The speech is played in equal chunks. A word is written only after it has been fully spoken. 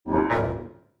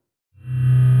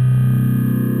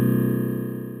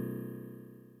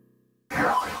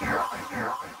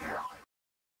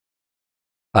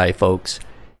Hi folks,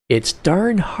 it's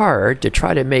darn hard to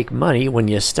try to make money when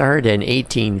you start in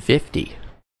 1850.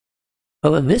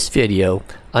 Well, in this video,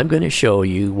 I'm going to show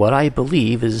you what I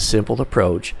believe is a simple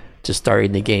approach to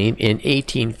starting the game in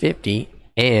 1850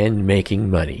 and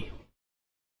making money.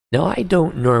 Now, I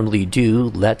don't normally do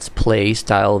Let's Play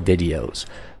style videos,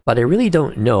 but I really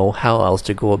don't know how else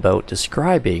to go about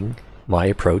describing my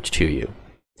approach to you.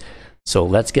 So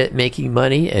let's get making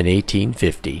money in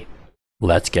 1850.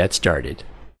 Let's get started.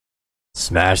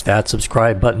 Smash that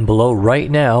subscribe button below right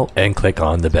now and click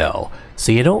on the bell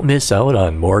so you don't miss out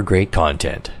on more great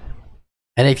content.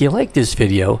 And if you like this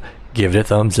video, give it a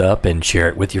thumbs up and share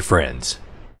it with your friends.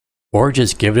 Or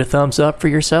just give it a thumbs up for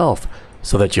yourself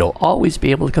so that you'll always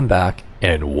be able to come back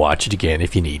and watch it again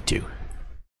if you need to.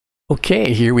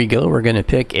 Okay, here we go. We're going to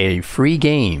pick a free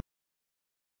game.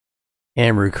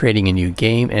 And we're creating a new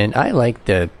game, and I like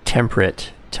the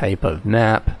temperate type of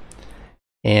map.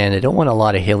 And I don't want a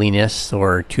lot of hilliness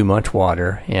or too much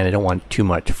water, and I don't want too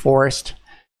much forest.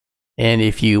 And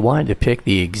if you wanted to pick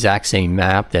the exact same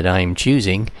map that I'm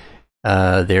choosing,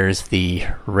 there's the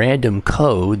random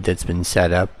code that's been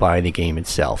set up by the game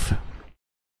itself.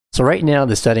 So right now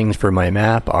the settings for my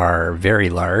map are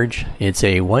very large. It's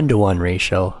a 1-to-1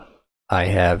 ratio. I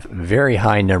have a very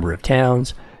high number of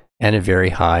towns and a very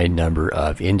high number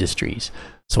of industries.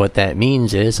 So what that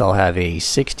means is I'll have a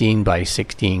 16 by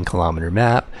 16 kilometer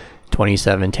map,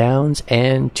 27 towns,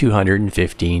 and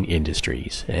 215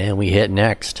 industries. And we hit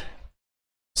next.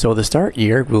 So the start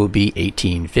year will be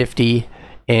 1850,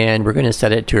 and we're going to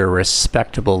set it to a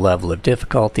respectable level of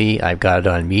difficulty. I've got it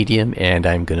on medium, and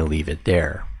I'm going to leave it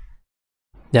there.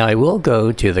 Now I will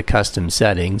go to the custom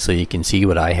settings so you can see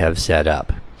what I have set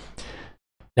up.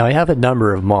 Now I have a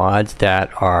number of mods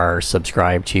that are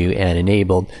subscribed to and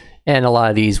enabled. And a lot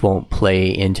of these won't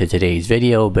play into today's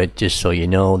video, but just so you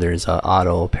know, there's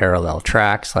auto parallel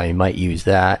tracks. I might use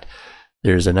that.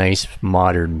 There's a nice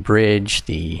modern bridge,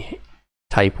 the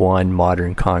Type 1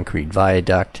 modern concrete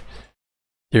viaduct.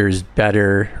 There's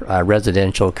better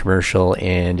residential, commercial,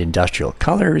 and industrial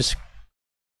colors.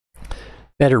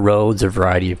 Better roads, a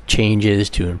variety of changes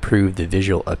to improve the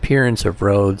visual appearance of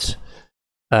roads.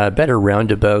 Better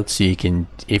roundabouts, so you can,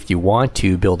 if you want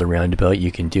to build a roundabout,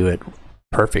 you can do it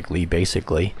perfectly,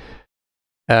 basically.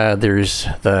 There's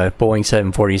the Boeing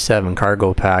 747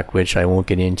 cargo pack, which I won't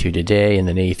get into today, and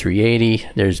then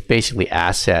A380. There's basically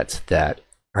assets that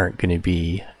aren't going to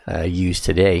be used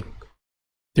today.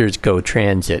 There's Go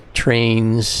Transit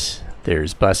trains,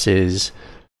 there's buses,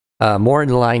 more in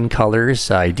line colors.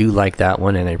 I do like that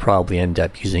one, and I probably end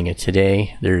up using it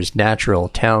today. There's natural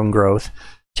town growth.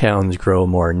 Towns grow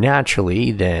more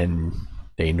naturally than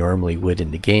they normally would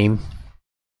in the game.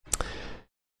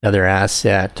 Another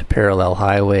asset, parallel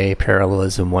highway,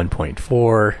 parallelism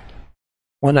 1.4.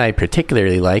 One I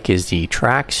particularly like is the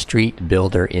Track Street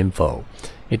Builder Info.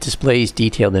 It displays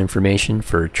detailed information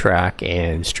for track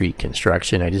and street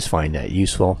construction. I just find that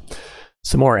useful.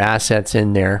 Some more assets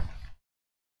in there.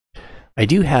 I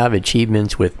do have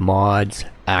achievements with mods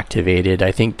activated.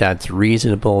 I think that's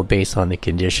reasonable based on the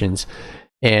conditions,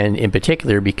 and in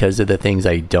particular because of the things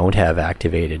I don't have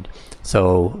activated.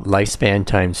 So lifespan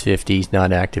times 50 is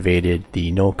not activated.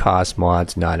 The no cost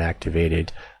mod's not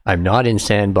activated. I'm not in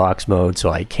sandbox mode, so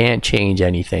I can't change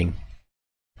anything.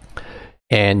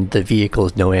 And the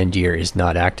vehicle's no end year is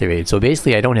not activated. So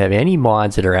basically I don't have any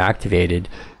mods that are activated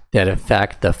that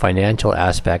affect the financial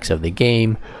aspects of the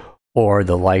game or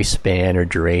the lifespan or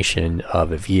duration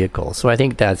of a vehicle. So I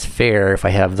think that's fair if I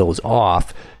have those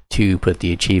off to put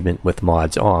the achievement with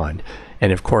mods on.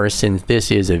 And of course, since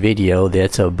this is a video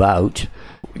that's about,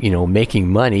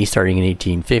 making money starting in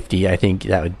 1850, I think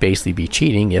that would basically be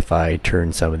cheating if I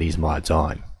turn some of these mods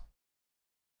on.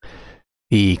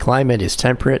 The climate is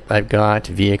temperate. I've got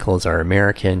vehicles are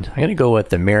American. I'm going to go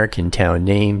with American town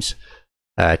names,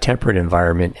 temperate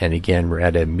environment, and again, we're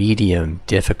at a medium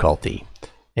difficulty.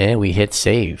 And we hit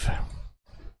save.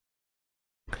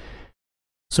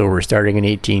 So we're starting in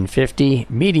 1850,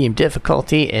 medium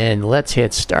difficulty, and let's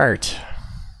hit start.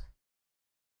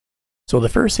 So the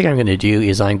first thing I'm going to do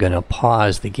is I'm going to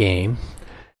pause the game.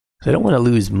 I don't want to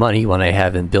lose money when I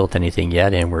haven't built anything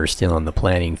yet and we're still in the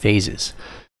planning phases.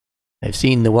 I've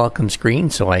seen the welcome screen,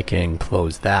 so I can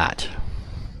close that.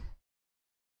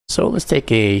 So let's take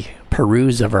a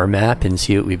peruse of our map and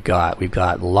see what we've got. We've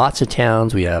got lots of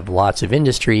towns, we have lots of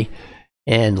industry,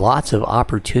 and lots of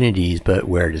opportunities, but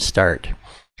where to start?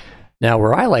 Now,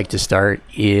 where I like to start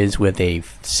is with a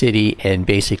city and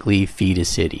basically feed a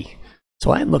city.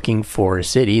 So I'm looking for a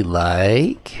city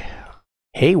like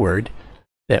Hayward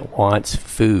that wants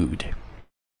food.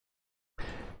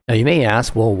 Now you may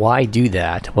ask, well, why do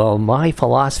that? Well, my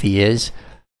philosophy is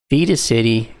feed a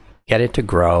city, get it to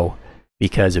grow,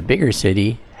 because a bigger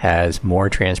city has more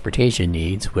transportation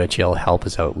needs, which will help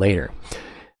us out later.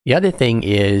 The other thing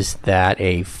is that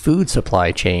a food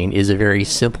supply chain is a very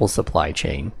simple supply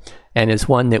chain, and it's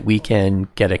one that we can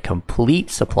get a complete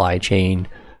supply chain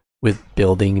with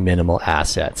building minimal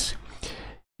assets.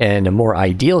 And a more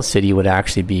ideal city would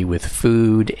actually be with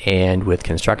food and with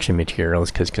construction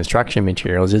materials, because construction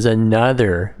materials is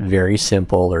another very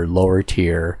simple or lower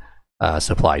tier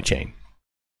supply chain.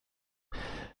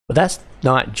 But that's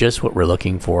not just what we're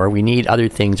looking for. We need other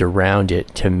things around it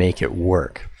to make it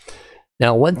work.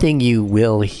 Now, one thing you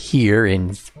will hear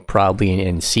and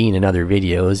probably seen in other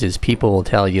videos is people will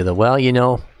tell you that, well, you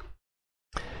know,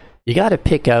 you got to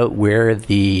pick out where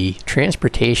the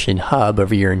transportation hub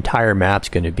of your entire map's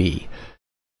going to be.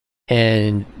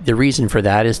 And the reason for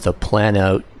that is to plan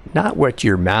out not what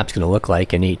your map's going to look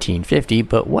like in 1850,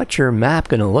 but what your map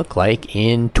going to look like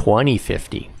in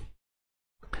 2050.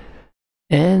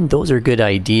 And those are good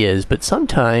ideas, but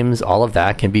sometimes all of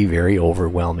that can be very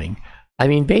overwhelming. I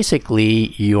mean,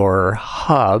 basically, your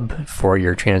hub for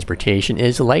your transportation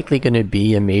is likely going to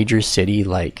be a major city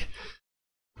like,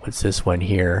 what's this one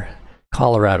here?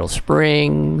 Colorado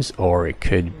Springs, or it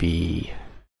could be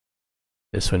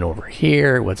this one over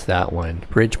here. What's that one?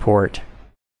 Bridgeport.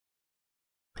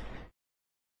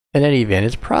 In any event,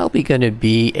 it's probably going to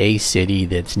be a city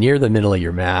that's near the middle of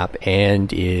your map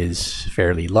and is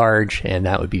fairly large, and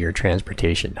that would be your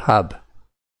transportation hub.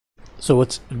 So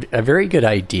it's a very good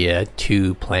idea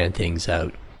to plan things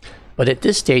out. But at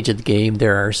this stage of the game,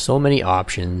 there are so many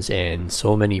options and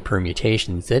so many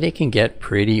permutations that it can get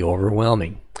pretty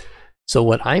overwhelming. So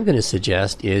what I'm going to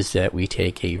suggest is that we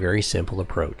take a very simple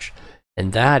approach.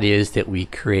 And that is that we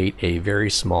create a very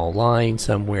small line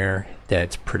somewhere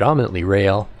that's predominantly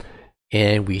rail,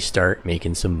 and we start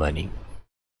making some money.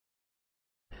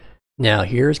 Now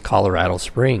here's Colorado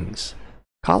Springs.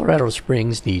 Colorado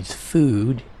Springs needs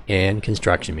food and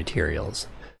construction materials.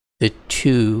 The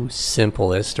two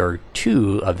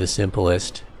of the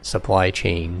simplest supply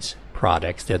chains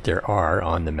products that there are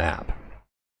on the map.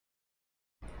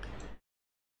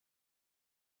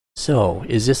 So,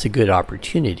 is this a good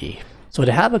opportunity? So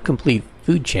to have a complete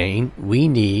food chain, we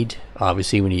need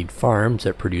farms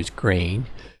that produce grain.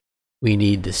 We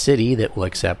need the city that will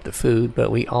accept the food,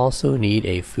 but we also need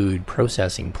a food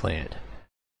processing plant.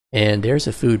 And there's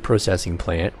a food processing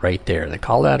plant right there, the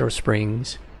Colorado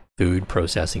Springs Food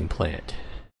Processing Plant.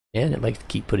 And I'd like to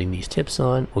keep putting these tips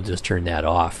on. We'll just turn that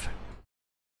off.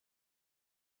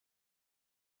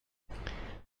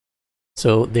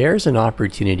 So there's an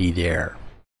opportunity there.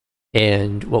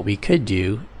 And what we could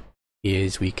do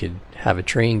is we could have a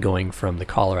train going from the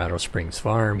Colorado Springs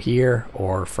farm here,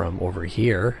 or from over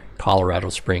here, Colorado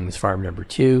Springs farm number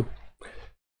 2.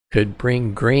 Could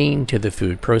bring grain to the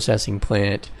food processing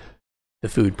plant. The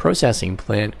food processing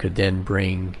plant could then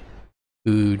bring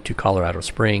food to Colorado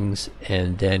Springs,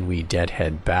 and then we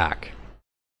deadhead back.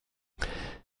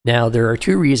 Now, there are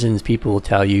two reasons people will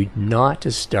tell you not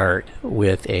to start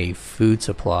with a food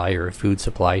supply or a food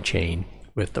supply chain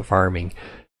with the farming.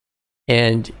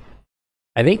 And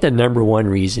I think the number one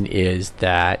reason is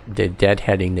that the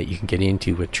deadheading that you can get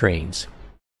into with trains.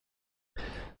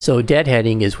 So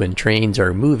deadheading is when trains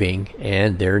are moving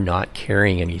and they're not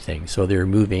carrying anything. So they're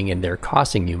moving and they're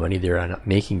costing you money, they're not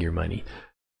making your money.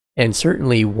 And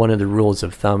certainly one of the rules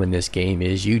of thumb in this game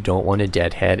is you don't want to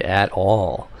deadhead at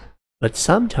all. But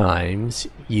sometimes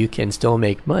you can still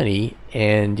make money,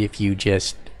 and if you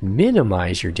just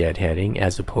minimize your deadheading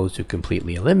as opposed to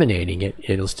completely eliminating it,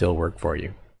 it'll still work for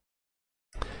you.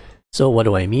 So what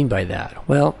do I mean by that?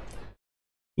 Well,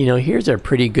 you know, here's a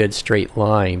pretty good straight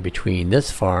line between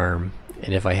this farm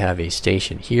and if I have a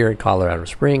station here in Colorado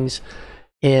Springs,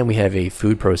 and we have a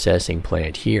food processing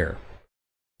plant here.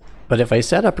 But if I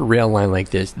set up a rail line like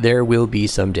this, there will be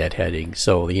some deadheading.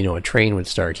 So, you know, a train would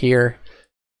start here,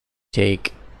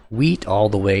 take wheat all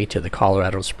the way to the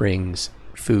Colorado Springs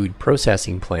food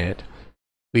processing plant.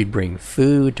 We'd bring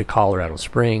food to Colorado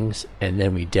Springs, and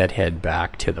then we deadhead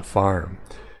back to the farm.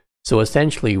 So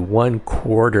essentially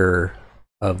 1/4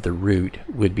 of the route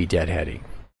would be deadheading.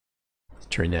 Let's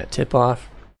turn that tip off.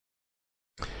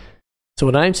 So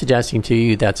what I'm suggesting to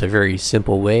you, that's a very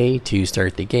simple way to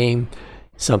start the game,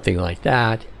 something like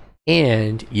that,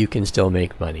 and you can still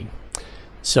make money.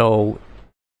 So,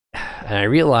 and I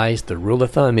realize the rule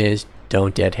of thumb is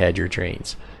don't deadhead your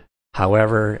trains.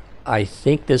 However, I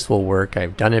think this will work.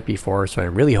 I've done it before, so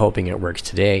I'm really hoping it works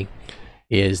today.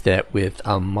 Is that with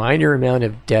a minor amount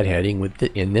of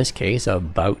deadheading, in this case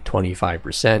about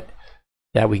 25%,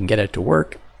 that we can get it to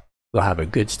work. we'll have a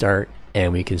good start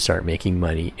and we can start making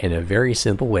money in a very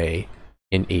simple way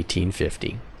in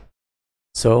 1850.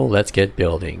 So let's get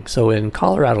building. So in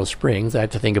Colorado Springs, I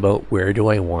have to think about where do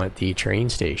I want the train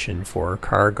station for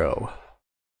cargo.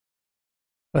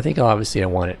 I think obviously I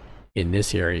want it in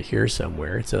this area here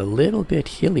somewhere. It's a little bit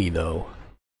hilly though.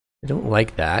 I don't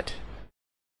like that.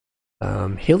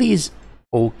 Hilly's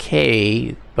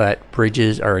okay, but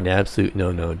bridges are an absolute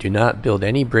no-no. Do not build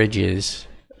any bridges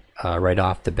right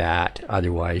off the bat,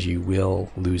 otherwise you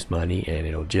will lose money and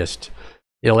it'll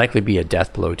likely be a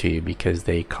death blow to you because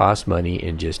they cost money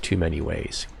in just too many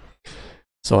ways.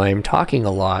 So I'm talking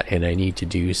a lot and I need to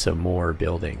do some more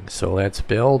building. So let's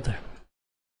build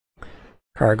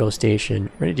cargo station.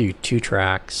 We're going to do 2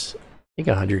 tracks. I think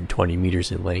 120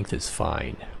 meters in length is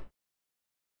fine.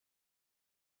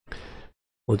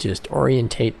 We'll just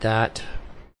orientate that.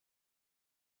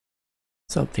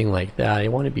 Something like that. I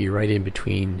want to be right in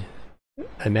between.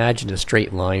 Imagine a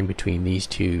straight line between these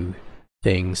two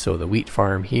things. So the wheat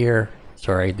farm here,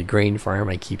 sorry, the grain farm,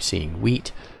 I keep seeing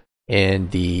wheat,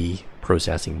 and the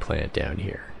processing plant down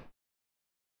here.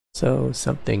 So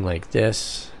something like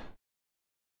this,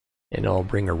 and I'll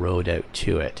bring a road out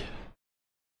to it.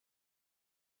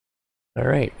 All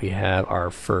right, we have our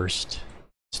first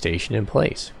station in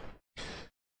place.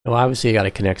 Now obviously I got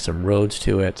to connect some roads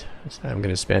to it. So I'm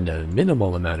going to spend a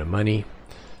minimal amount of money.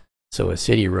 So a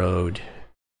city road,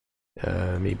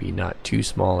 maybe not too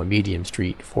small, a medium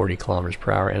street, 40 kilometers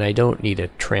per hour, and I don't need a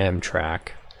tram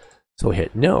track. So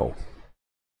hit no.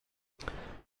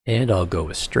 And I'll go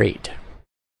with straight.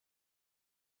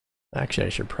 Actually, I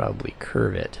should probably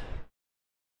curve it.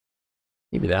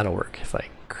 Maybe that'll work if I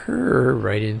curve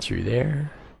right in through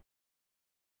there.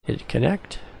 Hit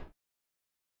connect.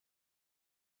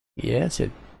 Yes,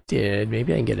 it did.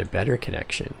 Maybe I can get a better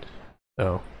connection.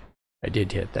 Oh, I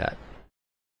did hit that.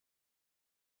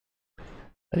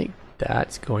 I think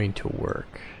that's going to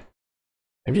work.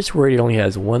 I'm just worried it only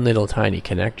has one little tiny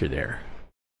connector there.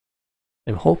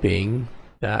 I'm hoping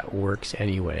that works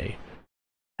anyway.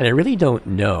 And I really don't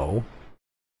know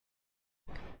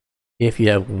if you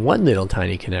have one little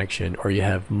tiny connection or you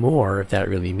have more, if that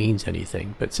really means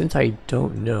anything. But since I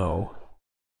don't know,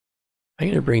 I'm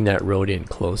going to bring that road in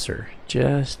closer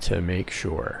just to make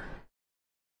sure.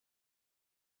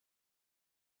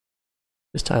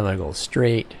 This time I go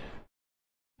straight,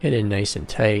 hit in nice and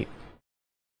tight.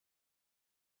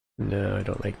 No, I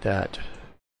don't like that.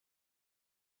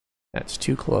 That's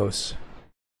too close.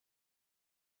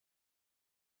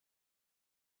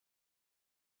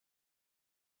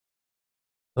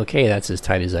 Okay, that's as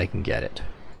tight as I can get it.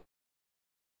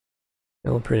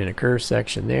 Then we'll put in a curve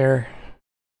section there.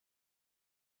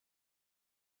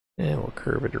 And we'll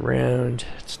curve it around.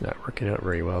 It's not working out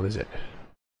very well, is it?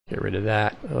 Get rid of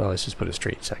that. Oh, let's just put a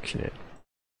straight section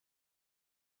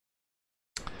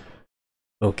in.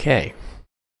 Okay.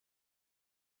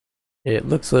 It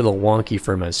looks a little wonky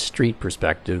from a street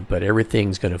perspective, but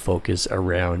everything's going to focus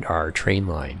around our train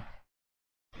line.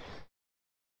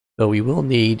 So we will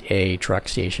need a truck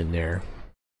station there.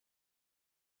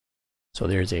 So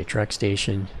there's a truck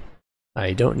station.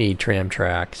 I don't need tram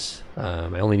tracks. I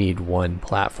only need one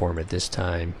platform at this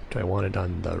time. Do I want it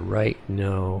on the right?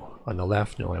 No. On the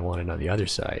left? No, I want it on the other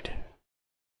side.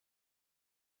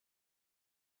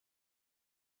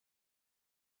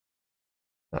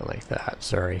 Not like that,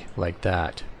 sorry, like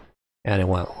that. And I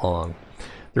want it long.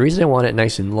 The reason I want it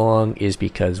nice and long is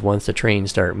because once the trains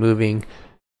start moving,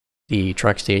 the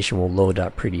truck station will load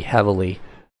up pretty heavily,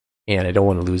 and I don't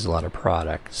want to lose a lot of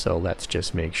product. So let's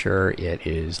just make sure it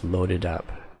is loaded up.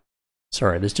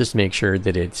 Sorry, let's just make sure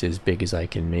that it's as big as I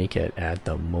can make it at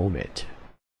the moment.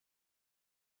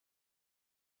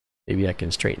 Maybe I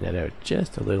can straighten that out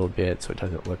just a little bit so it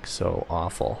doesn't look so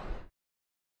awful.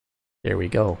 There we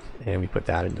go, and we put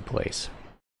that into place.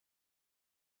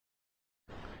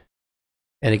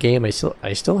 And again, I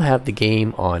still have the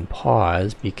game on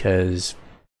pause because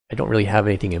I don't really have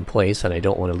anything in place and I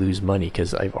don't want to lose money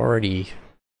because I've already,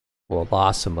 well,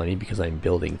 lost some money because I'm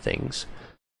building things.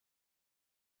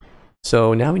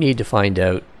 So now we need to find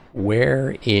out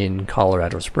where in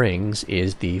Colorado Springs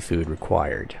is the food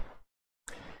required.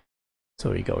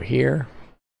 So we go here.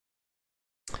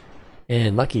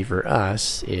 And lucky for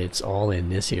us, it's all in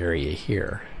this area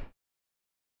here.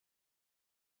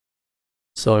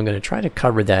 So I'm going to try to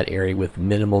cover that area with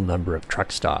minimal number of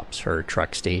truck stops or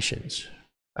truck stations.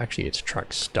 Actually, it's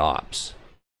truck stops.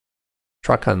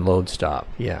 Truck unload stop,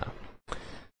 yeah.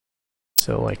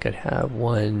 So I could have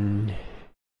one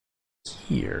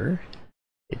here.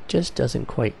 It just doesn't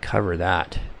quite cover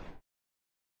that.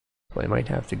 So I might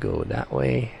have to go that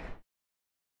way.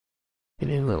 Get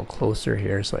in a little closer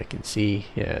here so I can see.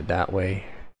 Yeah, that way.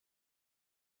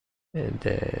 And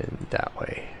then that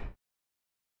way.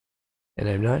 And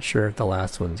I'm not sure if the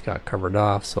last one's got covered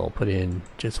off, so I'll put in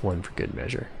just one for good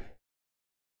measure.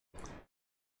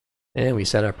 And we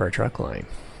set up our truck line.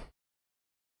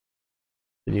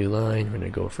 The new line, we're going to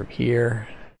go from here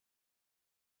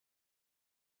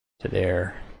to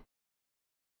there,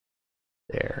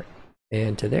 there,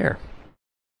 and to there.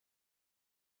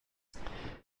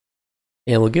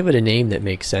 And we'll give it a name that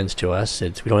makes sense to us,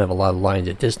 since we don't have a lot of lines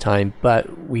at this time,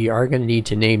 but we are going to need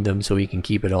to name them so we can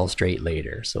keep it all straight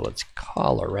later. So it's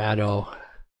Colorado.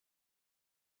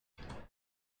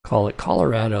 Call it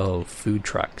Colorado Food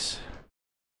Trucks.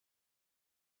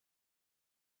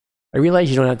 I realize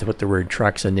you don't have to put the word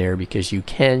trucks in there because you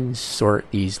can sort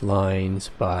these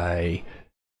lines by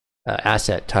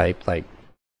asset type, like,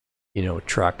 you know,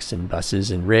 trucks and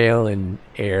buses and rail and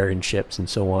air and ships and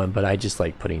so on, but I just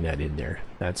like putting that in there.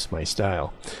 That's my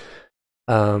style.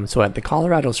 So at the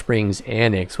Colorado Springs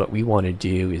Annex, what we want to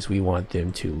do is we want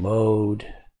them to load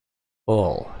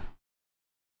full.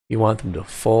 We want them to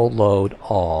full load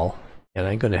all, and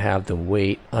I'm going to have them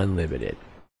weight unlimited.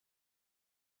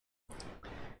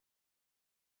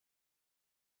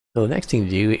 So the next thing to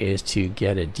do is to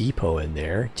get a depot in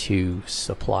there to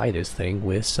supply this thing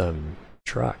with some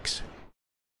trucks.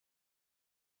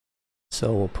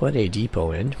 So we'll put a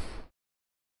depot in,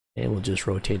 and we'll just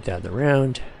rotate that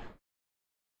around.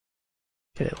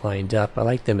 Get it lined up. I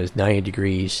like them as 90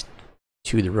 degrees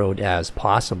to the road as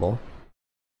possible.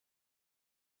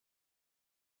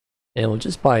 And we'll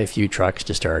just buy a few trucks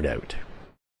to start out.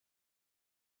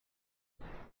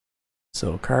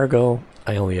 So cargo,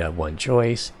 I only have one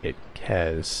choice. It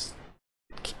carries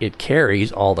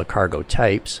all the cargo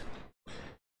types,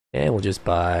 and we'll just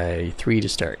buy 3 to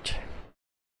start.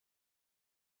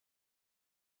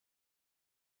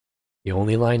 The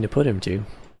only line to put him to.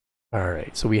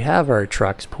 Alright, so we have our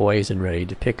trucks poised and ready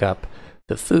to pick up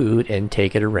the food and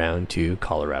take it around to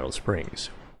Colorado Springs.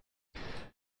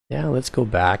 Now let's go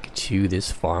back to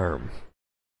this farm.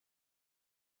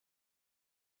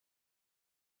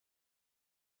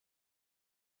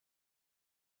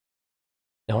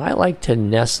 Now I like to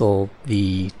nestle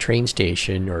the train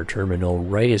station or terminal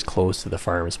right as close to the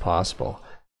farm as possible.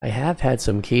 I have had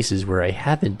some cases where I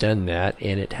haven't done that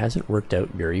and it hasn't worked out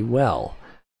very well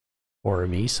for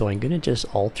me, so I'm going to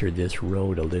just alter this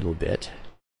road a little bit.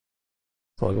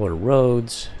 So I'll go to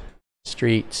roads,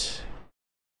 streets,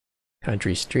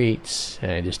 country streets,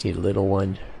 and I just need a little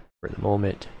one for the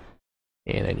moment,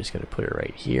 and I'm just going to put it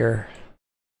right here.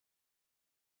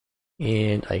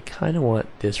 And I kind of want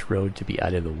this road to be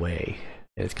out of the way.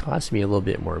 And it's costing me a little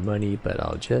bit more money, but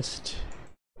I'll just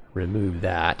remove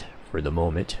that for the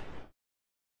moment.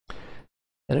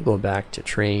 Then I'll go back to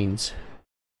trains,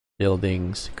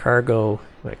 buildings, cargo,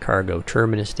 my cargo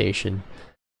terminus station.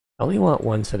 I only want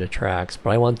one set of tracks,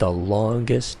 but I want the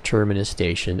longest terminus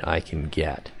station I can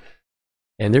get.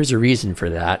 And there's a reason for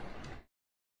that.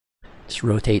 Just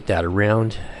rotate that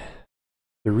around.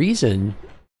 The reason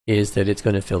is that it's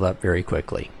going to fill up very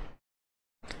quickly.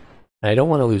 I don't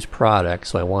want to lose product,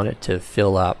 so I want it to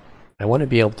fill up. I want to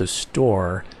be able to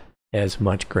store as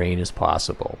much grain as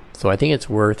possible. So I think it's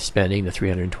worth spending the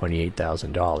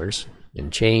 $328,000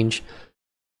 and change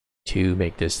to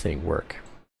make this thing work.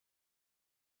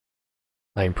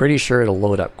 I'm pretty sure it'll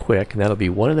load up quick, and that'll be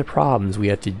one of the problems we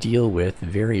have to deal with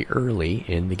very early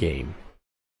in the game.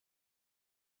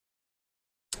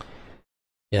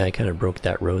 Yeah, I kind of broke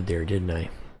that road there, didn't I?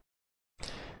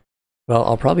 Well,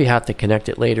 I'll probably have to connect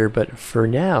it later, but for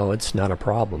now it's not a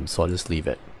problem, so I'll just leave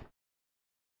it.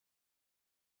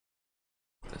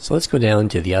 So let's go down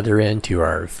to the other end to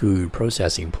our food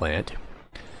processing plant.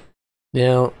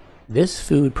 Now, this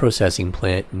food processing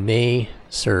plant may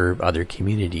serve other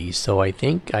communities, so I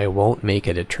think I won't make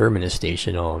it a terminus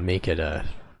station. I'll make it a,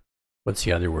 what's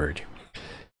the other word?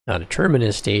 Not a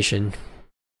terminus station.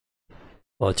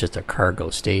 Well, it's just a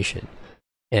cargo station.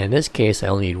 And in this case, I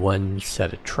only need one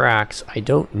set of tracks. I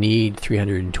don't need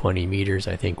 320 meters.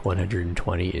 I think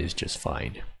 120 is just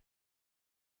fine.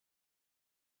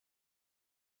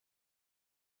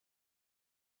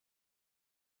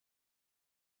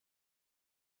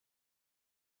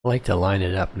 I like to line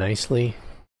it up nicely.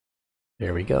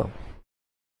 There we go.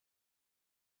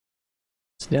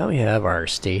 So now we have our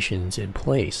stations in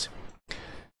place.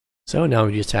 So now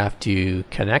we just have to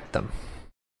connect them.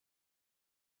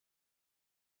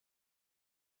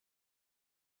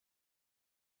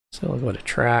 So I'll go to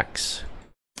tracks,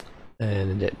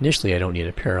 and initially I don't need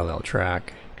a parallel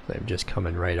track because I'm just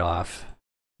coming right off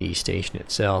the station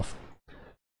itself.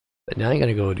 But now I'm going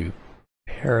to go to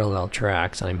parallel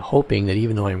tracks. I'm hoping that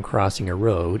even though I'm crossing a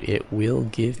road, it will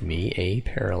give me a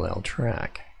parallel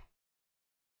track.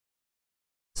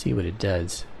 See what it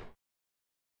does.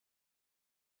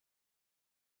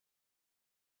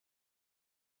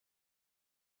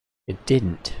 It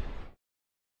didn't.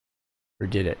 Or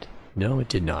did it? No, it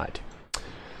did not.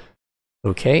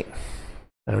 Okay.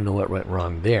 I don't know what went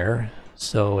wrong there.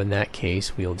 So in that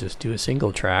case, we'll just do a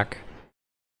single track.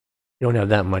 We don't have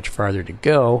that much farther to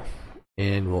go,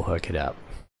 and we'll hook it up.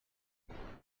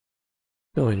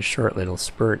 Go in short little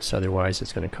spurts, otherwise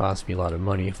it's going to cost me a lot of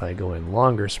money if I go in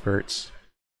longer spurts.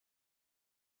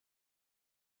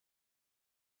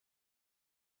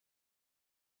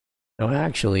 Now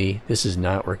actually, this is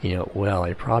not working out well.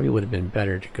 It probably would have been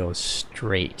better to go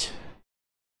straight.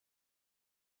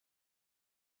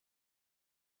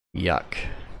 Yuck.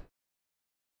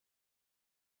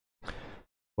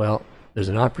 Well, there's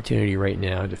an opportunity right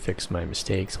now to fix my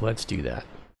mistakes. Let's do that.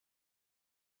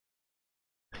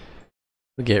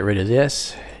 We'll get rid of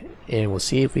this, and we'll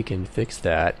see if we can fix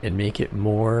that and make it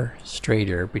more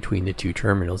straighter between the two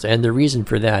terminals. And the reason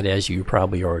for that, as you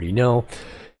probably already know,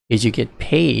 is you get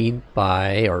paid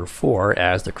by or for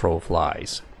as the crow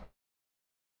flies.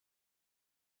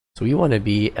 So we want to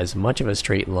be as much of a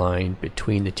straight line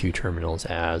between the two terminals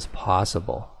as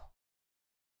possible.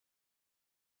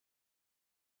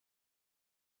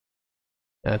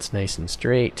 That's nice and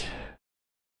straight.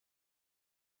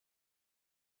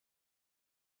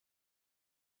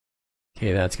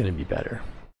 Okay, that's going to be better.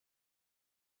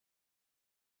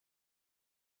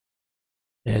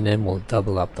 And then we'll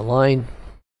double up the line.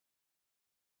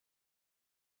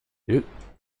 Oop,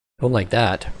 don't like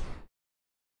that.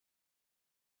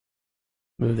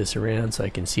 Move this around so I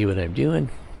can see what I'm doing.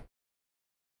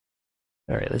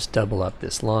 All right, let's double up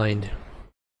this line.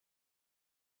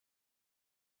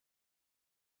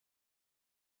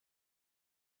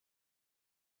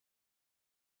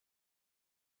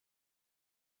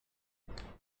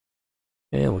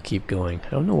 And we'll keep going. I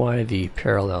don't know why the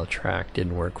parallel track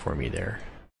didn't work for me there.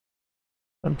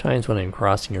 Sometimes when I'm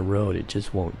crossing a road, it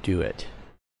just won't do it.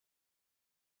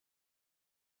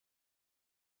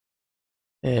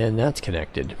 And that's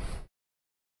connected.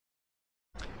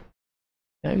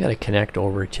 Now I've got to connect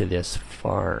over to this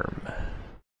farm.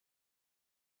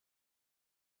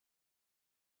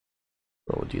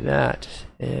 So we'll do that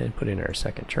and put in our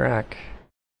second track.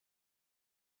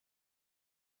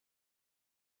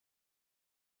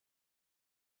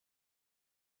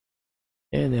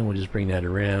 And then we'll just bring that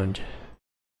around.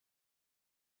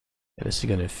 And this is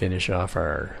going to finish off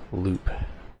our loop,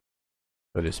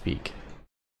 so to speak.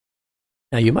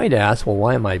 Now you might ask, well,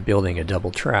 why am I building a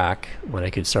double track when I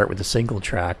could start with a single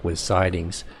track with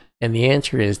sidings? And the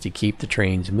answer is to keep the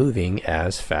trains moving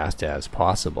as fast as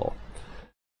possible.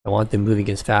 I want them moving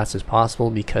as fast as possible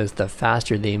because the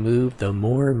faster they move, the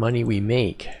more money we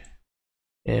make.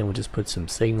 And we'll just put some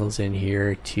signals in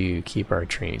here to keep our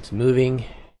trains moving.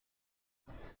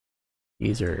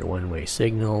 These are one-way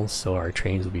signals, so our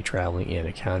trains will be traveling in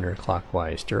a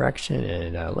counterclockwise direction.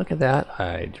 And look at that,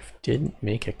 I didn't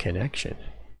make a connection.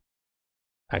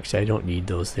 Actually, I don't need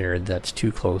those there. That's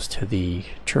too close to the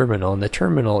terminal, and the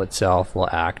terminal itself will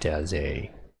act as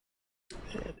a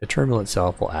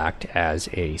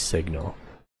signal.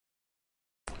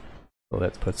 So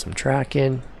let's put some track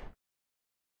in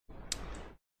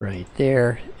right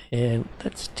there, and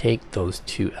let's take those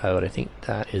two out. I think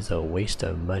that is a waste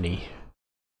of money.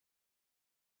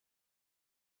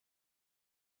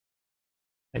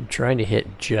 I'm trying to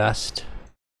hit just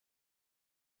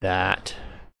that.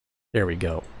 There we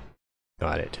go.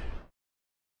 Got it.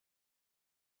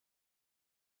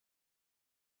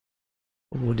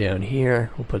 We'll go down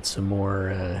here. We'll put some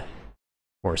more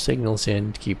signals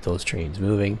in to keep those trains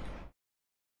moving.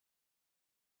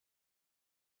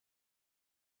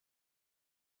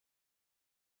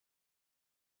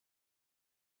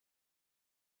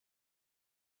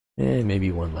 And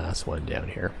maybe one last one down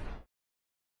here.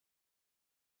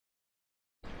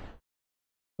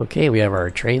 Okay, we have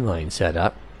our train line set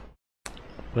up.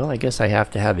 Well, I guess I have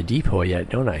to have a depot yet,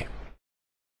 don't I?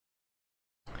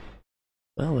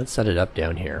 Well, let's set it up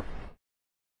down here.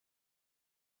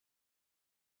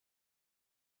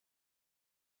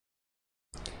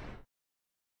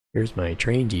 Here's my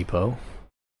train depot.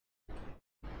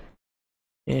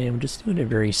 And I'm just doing a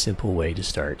very simple way to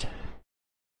start.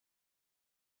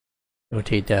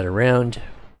 Rotate that around.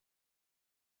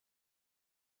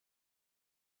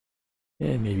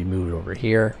 And maybe move it over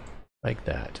here, like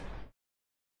that.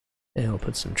 And we'll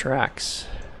put some tracks.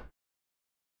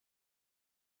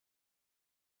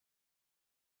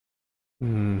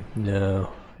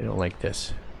 No, I don't like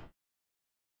this.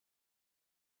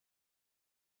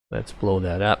 Let's blow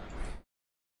that up.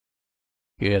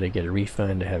 You gotta get a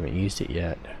refund, I haven't used it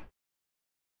yet.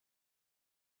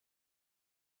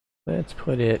 Let's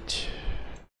put it,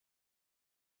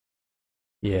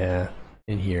 yeah,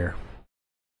 in here.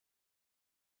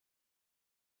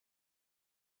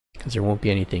 Because there won't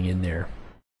be anything in there,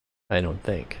 I don't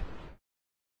think.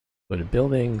 Go to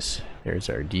buildings, there's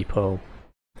our depot.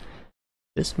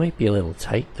 This might be a little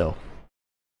tight though.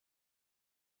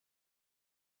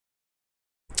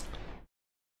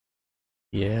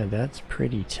 Yeah, that's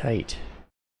pretty tight.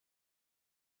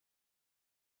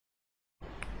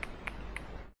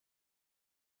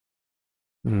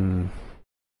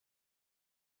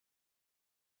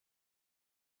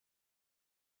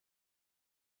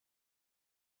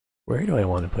 Where do I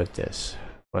want to put this?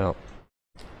 Well,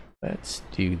 let's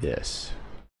do this.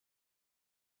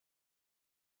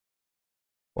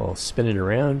 We'll spin it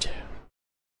around.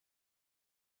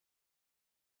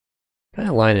 Kind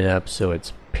of line it up so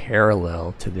it's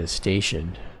parallel to this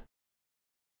station.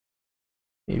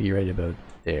 Maybe right about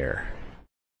there.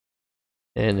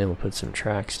 And then we'll put some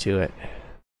tracks to it.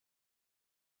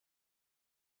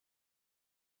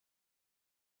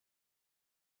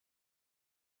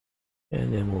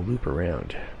 And then we'll loop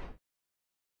around.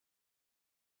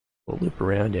 We'll loop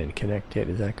around and connect it.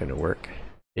 Is that going to work?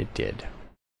 It did.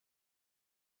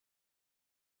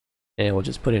 And we'll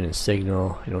just put in a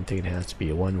signal. I don't think it has to be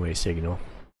a one-way signal.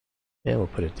 And we'll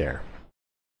put it there.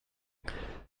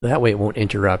 That way it won't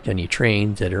interrupt any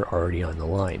trains that are already on the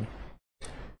line.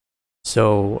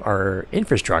 So our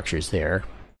infrastructure is there.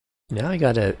 Now I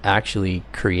got to actually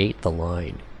create the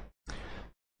line.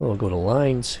 We'll go to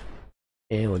lines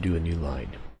and we'll do a new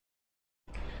line.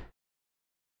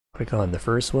 Click on the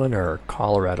first one, our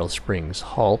Colorado Springs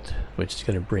halt, which is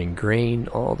going to bring grain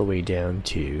all the way down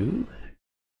to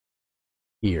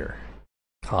here,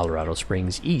 Colorado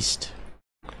Springs East.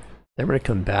 Then we're going to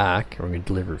come back and we're going to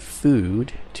deliver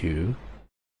food to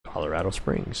Colorado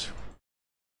Springs.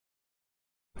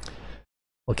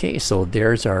 Okay, so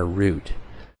there's our route.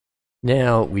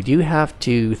 Now we do have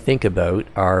to think about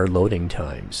our loading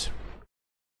times.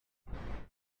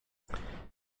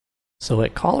 So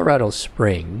at Colorado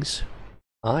Springs,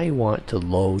 I want to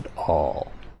load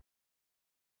all.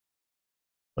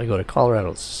 I go to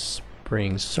Colorado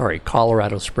Springs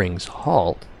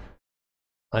halt.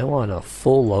 I want a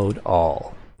full load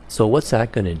all. So what's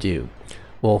that going to do?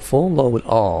 Well, full load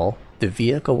all, the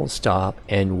vehicle will stop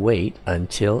and wait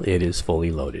until it is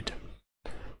fully loaded.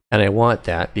 And I want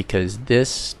that because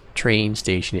this train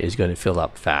station is going to fill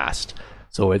up fast.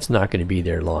 So it's not going to be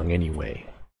there long anyway.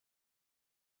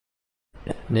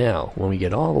 Now, when we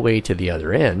get all the way to the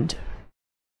other end,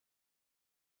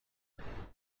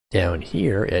 down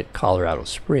here at Colorado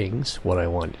Springs, what I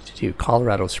wanted to do,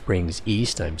 Colorado Springs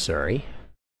East, I'm sorry.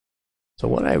 So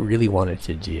what I really wanted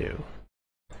to do,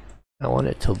 I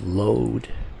wanted to load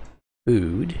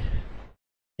food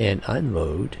and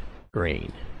unload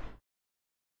grain.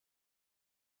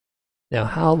 Now,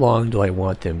 how long do I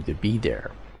want them to be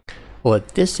there? Well,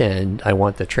 at this end, I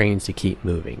want the trains to keep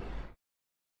moving.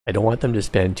 I don't want them to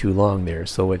spend too long there,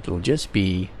 so it'll just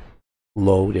be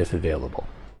load if available.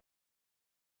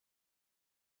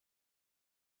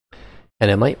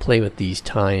 And I might play with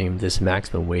this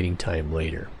maximum waiting time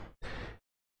later.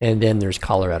 And then there's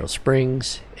Colorado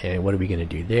Springs, and what are we going to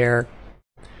do there?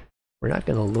 We're not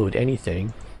going to load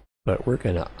anything, but we're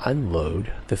going to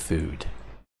unload the food,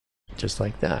 just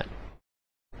like that.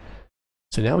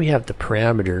 So now we have the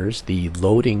parameters, the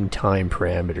loading time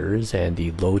parameters, and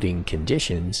the loading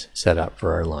conditions set up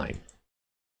for our line.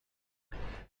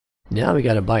 Now we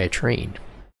got to buy a train.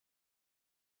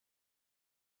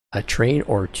 A train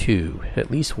or two,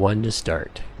 at least one to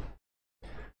start.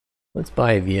 Let's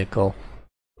buy a vehicle.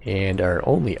 And our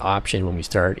only option when we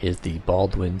start is the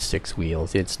Baldwin 6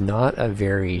 wheels. It's not a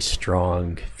very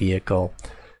strong vehicle.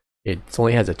 It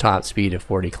only has a top speed of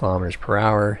 40 kilometers per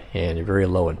hour and very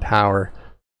low in power,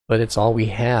 but it's all we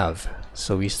have,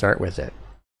 so we start with it.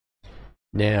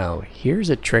 Now,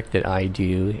 here's a trick that I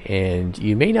do, and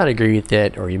you may not agree with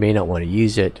it or you may not want to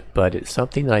use it, but it's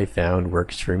something that I found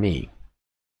works for me.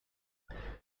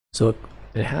 So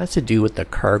it has to do with the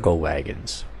cargo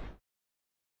wagons.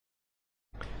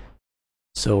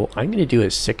 So I'm going to do a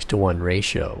 6-to-1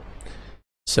 ratio.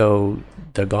 So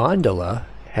the gondola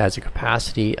has a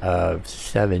capacity of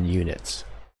 7 units.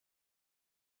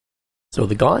 So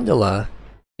the gondola,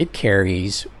 it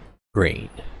carries grain.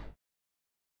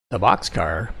 The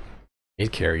boxcar,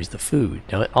 it carries the food.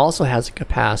 Now it also has a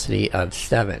capacity of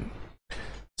 7.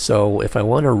 So if I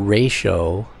want a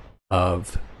ratio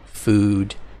of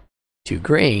food to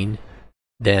grain,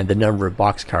 then the number of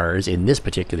boxcars in this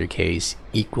particular case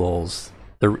equals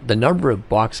the number of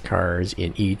boxcars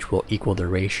in each will equal the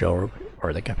ratio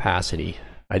or the capacity.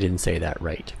 I didn't say that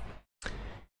right.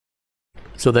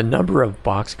 So the number of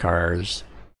boxcars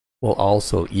will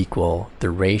also equal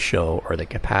the ratio or the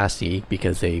capacity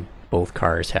because both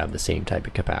cars have the same type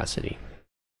of capacity.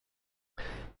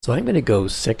 So I'm going to go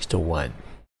 6:1,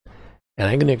 and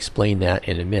I'm going to explain that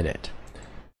in a minute.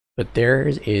 But there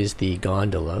is the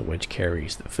gondola which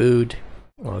carries the food.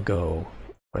 I'll go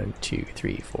 1, 2,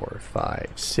 3, 4,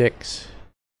 5, 6,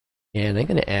 and I'm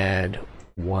going to add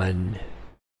 1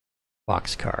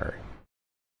 boxcar.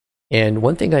 And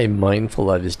one thing I'm mindful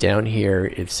of is down here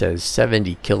it says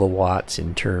 70 kilowatts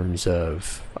in terms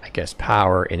of, I guess,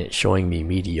 power, and it's showing me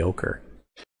mediocre.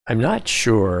 I'm not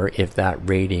sure if that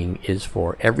rating is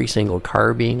for every single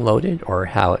car being loaded or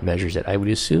how it measures it. I would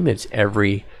assume it's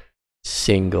every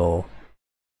single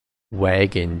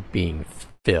wagon being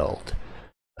filled.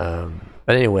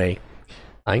 But anyway,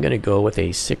 I'm going to go with a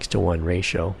 6:1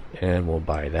 ratio, and we'll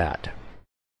buy that.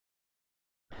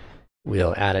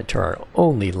 We'll add it to our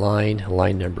only line,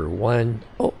 line number 1.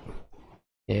 Oh,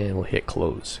 and we'll hit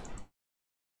close.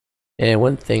 And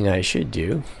one thing I should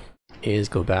do is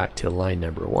go back to line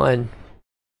number 1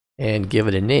 and give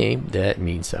it a name that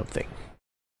means something.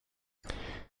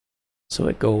 So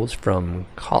it goes from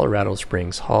Colorado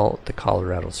Springs Halt to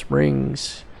Colorado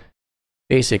Springs.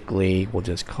 Basically, we'll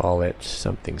just call it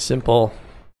something simple.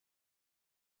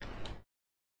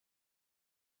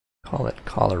 Call it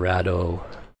Colorado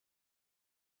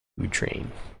Food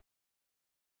Train.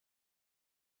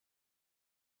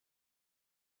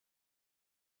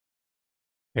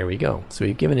 There we go. So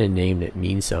we've given it a name that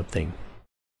means something.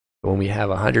 When we have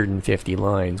 150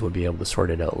 lines, we'll be able to sort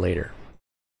it out later.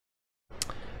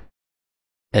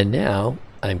 And now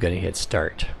I'm going to hit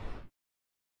start.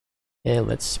 And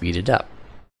let's speed it up.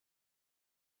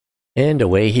 And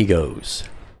away he goes.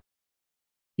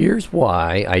 Here's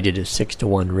why I did a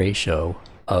 6:1 ratio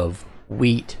of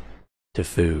wheat to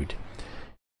food.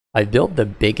 I built the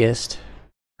biggest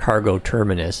cargo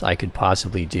terminus I could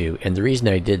possibly do, and the reason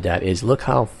I did that is look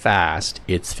how fast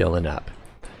it's filling up.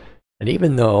 And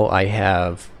even though I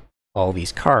have all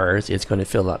these cars, it's going to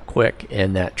fill up quick,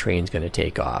 and that train's going to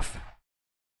take off.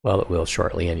 Well, it will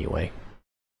shortly anyway.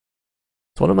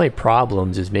 So one of my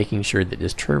problems is making sure that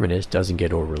this terminus doesn't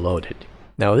get overloaded.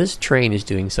 Now this train is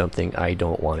doing something I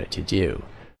don't want it to do.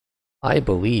 I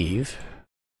believe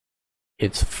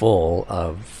it's full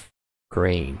of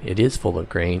grain. It is full of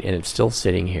grain, and it's still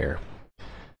sitting here.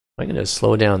 I'm going to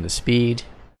slow down the speed,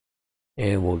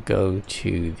 and we'll go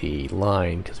to the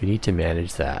line because we need to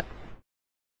manage that.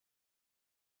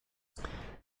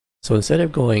 So instead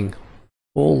of going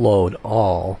full load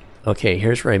all, okay,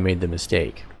 here's where I made the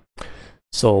mistake.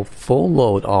 So full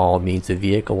load all means the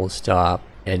vehicle will stop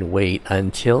and wait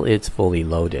until it's fully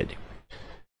loaded.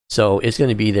 So it's going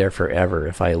to be there forever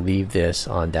if I leave this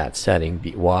on that setting.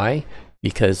 Why?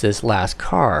 Because this last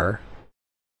car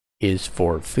is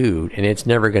for food and it's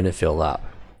never going to fill up.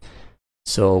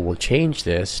 So we'll change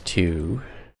this to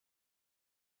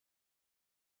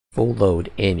full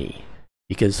load any,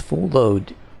 because full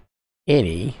load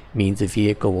any means the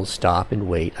vehicle will stop and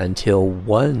wait until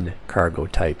one cargo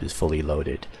type is fully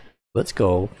loaded. Let's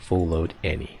go full load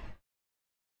any.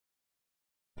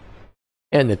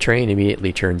 And the train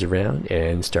immediately turns around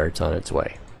and starts on its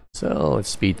way. So let's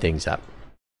speed things up.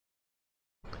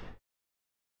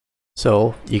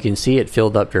 So you can see it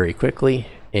filled up very quickly,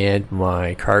 and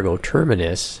my cargo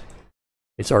terminus,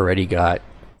 it's already got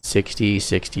 60,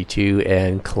 62,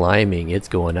 and climbing. It's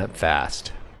going up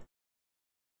fast.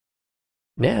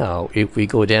 Now, if we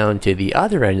go down to the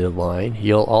other end of the line,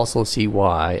 you'll also see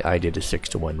why I did a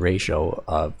 6:1 ratio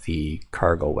of the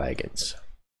cargo wagons.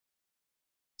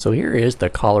 So here is the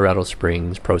Colorado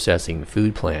Springs Processing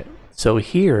Food Plant. So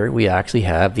here we actually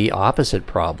have the opposite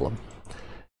problem.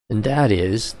 And that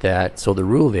is that, so the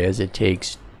rule is it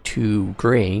takes 2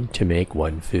 grain to make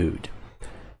 1 food.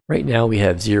 Right now we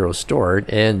have 0 stored,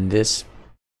 and this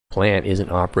plant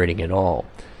isn't operating at all.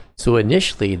 So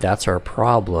initially that's our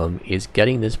problem, is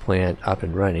getting this plant up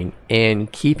and running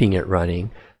and keeping it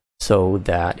running so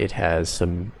that it has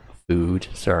some food,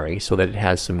 so that it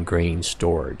has some grain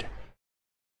stored.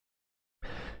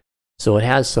 So it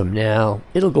has some now.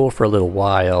 It'll go for a little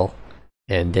while,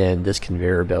 and then this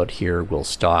conveyor belt here will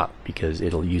stop because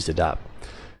it'll use it up.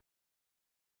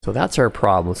 So that's our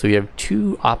problem. So we have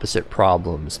 2 opposite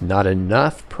problems. Not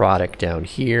enough product down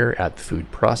here at the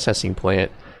food processing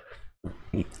plant,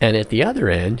 and at the other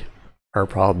end, our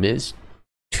problem is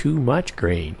too much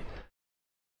grain.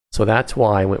 So that's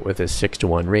why I went with a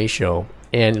 6:1 ratio.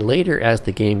 And later as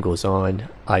the game goes on,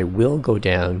 I will go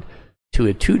down to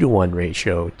a 2-to-1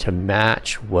 ratio to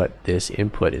match what this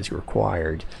input is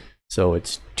required. So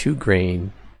it's 2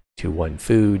 grain to 1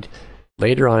 food.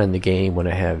 Later on in the game, when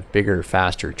I have bigger,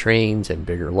 faster trains and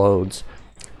bigger loads,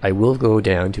 I will go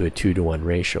down to a 2-to-1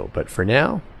 ratio. But for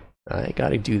now, I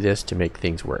gotta do this to make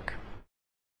things work.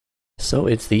 So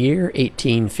it's the year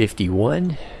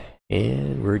 1851,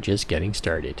 and we're just getting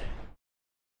started.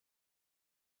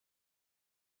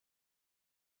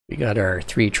 We got our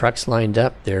 3 trucks lined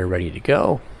up, they're ready to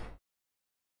go.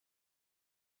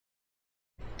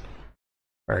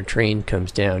 Our train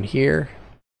comes down here.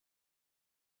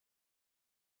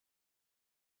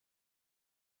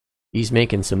 He's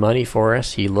making some money for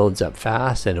us. He loads up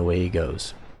fast and away he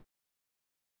goes.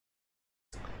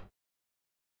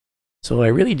 So I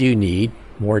really do need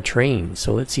more trains.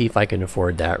 So let's see if I can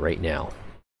afford that right now.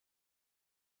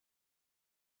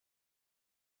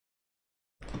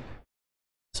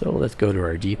 So let's go to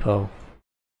our depot.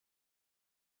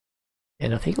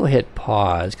 And I think I'll hit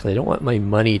pause because I don't want my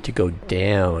money to go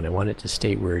down. I want it to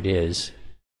stay where it is.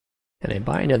 And I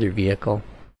buy another vehicle.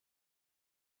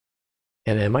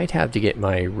 And I might have to get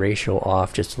my ratio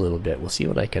off just a little bit. We'll see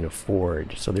what I can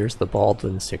afford. So there's the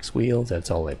Baldwin 6 wheels.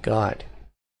 That's all I've got.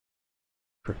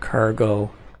 For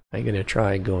cargo, I'm going to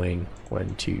try going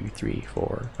 1, 2, 3,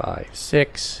 4, 5,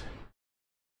 6.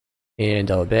 And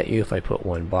I'll bet you if I put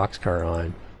 1 boxcar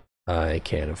on, I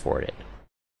can't afford it.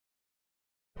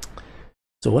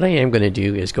 So what I am going to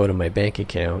do is go to my bank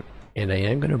account and I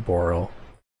am going to borrow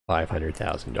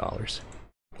 $500,000.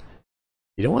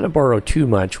 You don't want to borrow too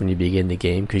much when you begin the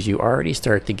game because you already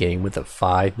start the game with a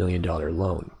 $5 million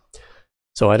loan.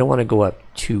 So I don't want to go up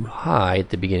too high at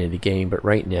the beginning of the game, but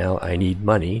right now I need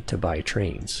money to buy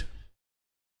trains.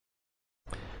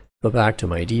 Go back to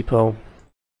my depot.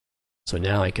 So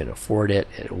now I can afford it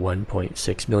at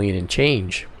 1.6 million and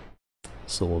change.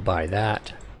 So we'll buy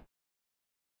that.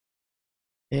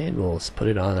 And we'll put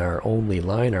it on our only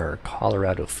line, our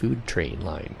Colorado food train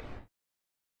line.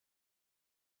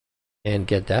 And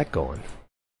get that going.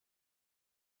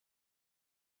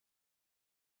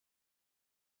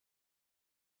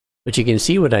 But you can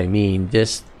see what I mean.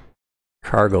 This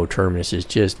cargo terminus is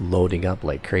just loading up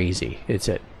like crazy. It's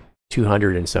at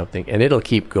 200 and something, and it'll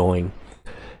keep going.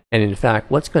 And in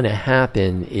fact, what's going to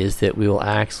happen is that we will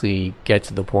actually get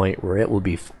to the point where it will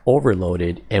be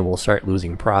overloaded and we'll start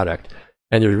losing product.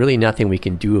 And there's really nothing we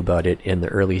can do about it in the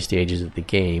early stages of the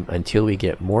game until we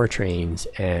get more trains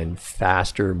and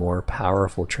faster, more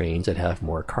powerful trains that have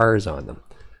more cars on them.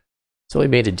 So we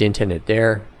made a dent in it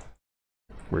there.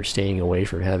 We're staying away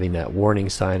from having that warning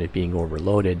sign of being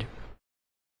overloaded.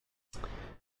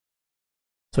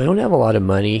 So I don't have a lot of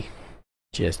money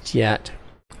just yet.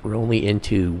 We're only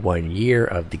into 1 year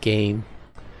of the game.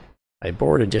 I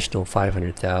borrowed additional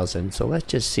 500,000, so let's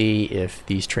just see if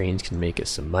these trains can make us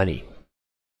some money.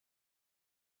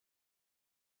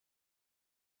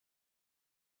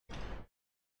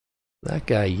 That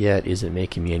guy yet isn't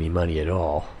making me any money at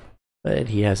all, but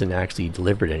he hasn't actually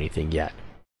delivered anything yet.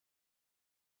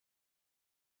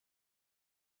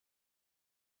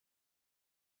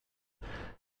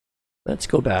 Let's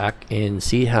go back and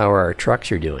see how our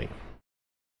trucks are doing.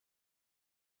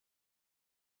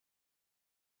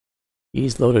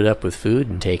 He's loaded up with food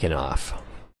and taken off.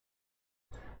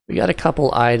 We got a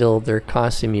couple idle. They're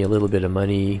costing me a little bit of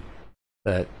money,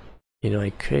 but you know, I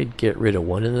could get rid of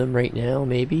one of them right now,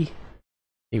 maybe.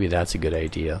 Maybe that's a good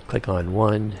idea. Click on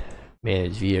one,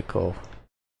 manage vehicle,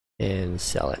 and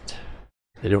sell it.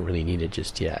 I don't really need it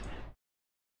just yet.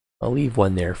 I'll leave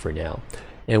one there for now.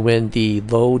 And when the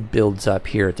load builds up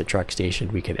here at the truck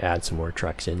station, we can add some more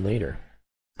trucks in later.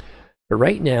 But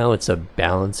right now, it's a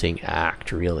balancing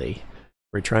act, really.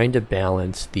 We're trying to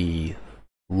balance the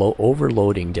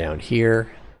overloading down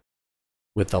here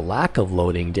with the lack of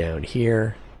loading down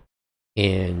here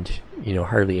and, you know,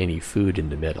 hardly any food in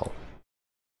the middle.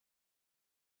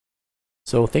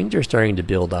 So things are starting to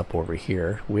build up over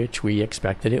here, which we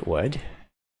expected it would.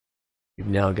 We've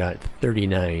now got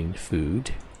 39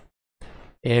 food.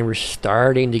 And we're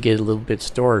starting to get a little bit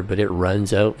stored, but it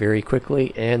runs out very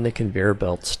quickly and the conveyor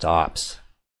belt stops.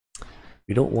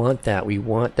 We don't want that. We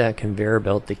want that conveyor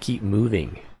belt to keep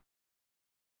moving.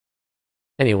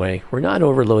 Anyway, we're not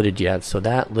overloaded yet, so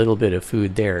that little bit of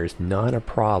food there is not a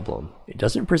problem. It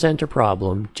doesn't present a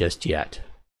problem just yet.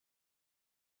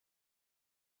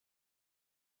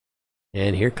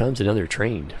 And here comes another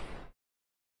train.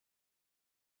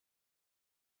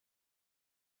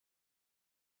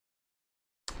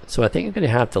 So I think I'm going to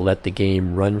have to let the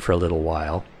game run for a little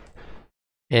while.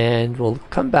 And we'll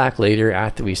come back later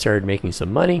after we started making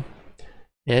some money.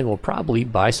 and we'll probably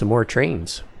buy some more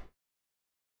trains.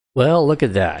 Well, look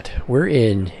at that. We're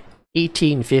in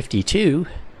 1852,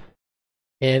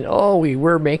 and oh, we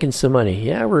were making some money.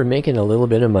 Yeah, we're making a little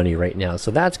bit of money right now.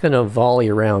 So that's going to volley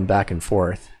around back and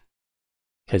forth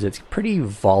because it's pretty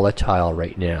volatile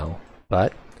right now,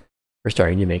 but we're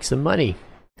starting to make some money.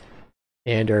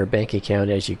 And our bank account,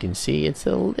 as you can see, it's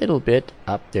a little bit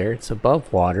up there. It's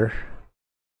above water.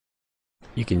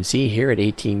 You can see here at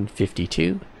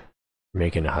 1852, we're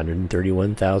making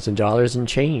 $131,000 in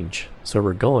change. So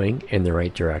we're going in the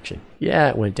right direction. Yeah,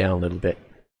 it went down a little bit.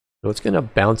 So it's going to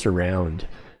bounce around.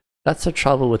 That's the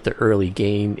trouble with the early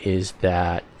game, is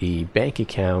that the bank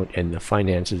account and the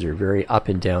finances are very up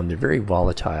and down. They're very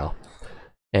volatile.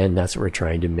 And that's what we're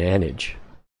trying to manage.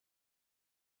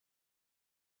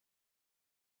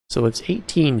 So it's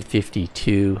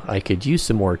 1852. I could use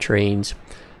some more trains.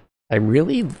 I'm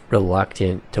really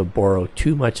reluctant to borrow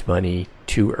too much money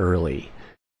too early.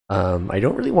 I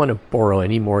don't really want to borrow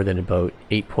any more than about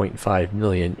 8.5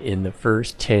 million in the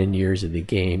first 10 years of the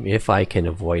game if I can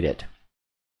avoid it.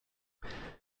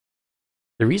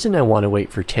 The reason I want to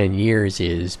wait for 10 years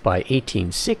is by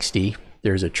 1860,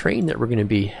 there's a train that we're going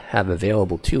to have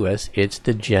available to us. It's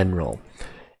the General,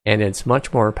 and it's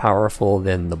much more powerful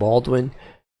than the Baldwin,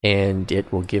 and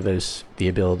it will give us the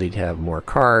ability to have more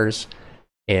cars.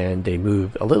 And they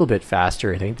move a little bit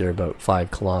faster. I think they're about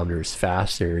 5 kilometers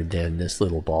faster than this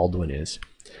little Baldwin is.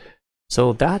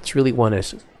 So that's really what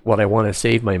I want to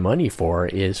save my money for,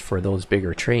 is for those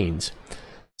bigger trains.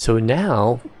 So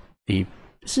now,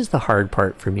 this is the hard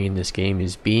part for me in this game,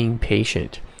 is being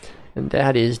patient. And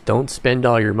that is, don't spend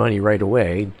all your money right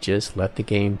away. Just let the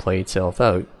game play itself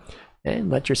out and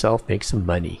let yourself make some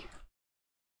money.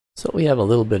 So we have a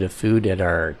little bit of food at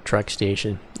our truck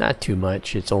station. Not too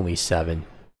much, it's only 7.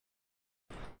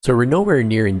 So we're nowhere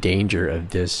near in danger of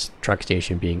this truck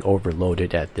station being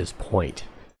overloaded at this point.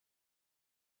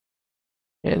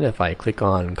 And if I click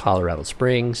on Colorado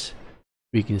Springs,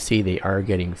 we can see they are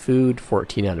getting food,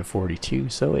 14 out of 42,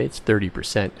 so it's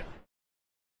 30%.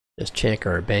 Let's check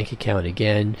our bank account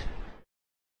again.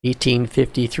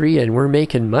 1853, and we're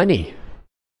making money.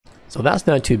 So that's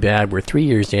not too bad. We're 3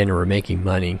 years in and we're making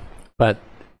money, but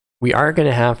we are going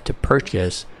to have to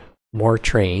purchase more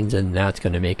trains, and that's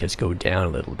going to make us go down a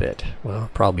little bit. Well,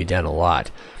 probably down a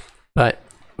lot. But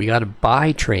we got to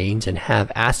buy trains and have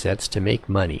assets to make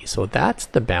money. So that's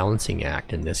the balancing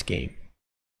act in this game,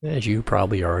 as you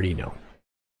probably already know.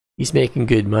 He's making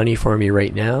good money for me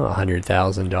right now,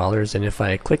 $100,000. And if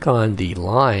I click on the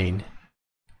line,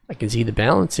 I can see the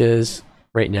balance is,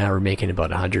 right now we're making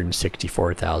about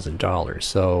 $164,000.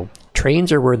 So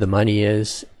trains are where the money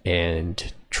is,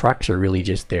 and trucks are really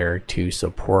just there to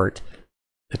support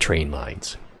the train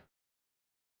lines.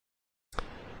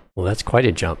 Well, that's quite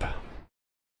a jump.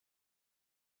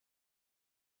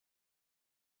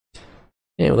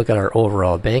 And look at our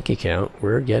overall bank account.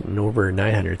 We're getting over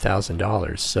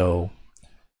 $900,000. So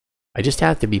I just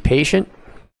have to be patient.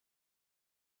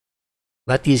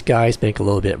 Let these guys make a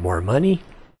little bit more money,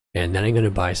 and then I'm going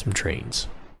to buy some trains.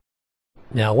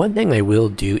 Now, one thing I will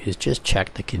do is just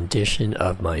check the condition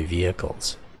of my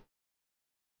vehicles.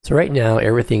 So right now,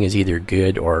 everything is either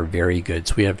good or very good.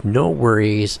 So we have no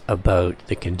worries about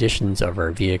the conditions of our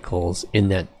vehicles in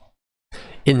that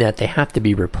they have to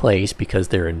be replaced because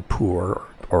they're in poor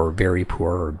or very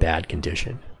poor or bad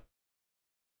condition.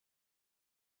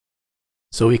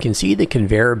 So we can see the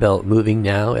conveyor belt moving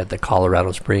now at the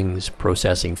Colorado Springs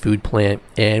processing food plant,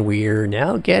 and we are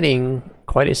now getting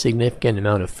quite a significant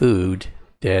amount of food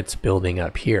that's building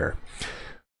up here.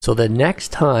 So the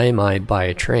next time I buy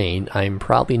a train, I'm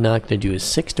probably not going to do a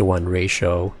 6-to-1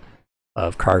 ratio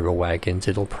of cargo wagons.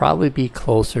 It'll probably be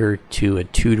closer to a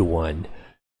 2-to-1.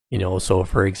 You know, so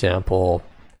for example,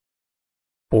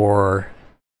 4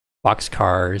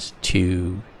 boxcars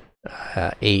to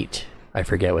 8, I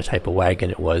forget what type of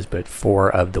wagon it was, but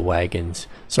 8 of the wagons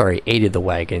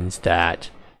that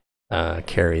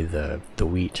carry the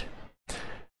wheat.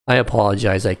 I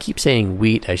apologize, I keep saying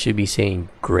wheat, I should be saying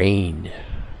grain.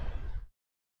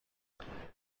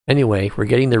 Anyway, we're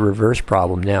getting the reverse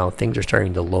problem now. Things are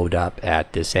starting to load up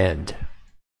at this end.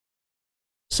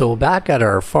 So back at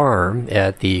our farm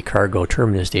at the cargo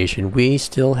terminus station, we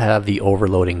still have the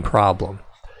overloading problem.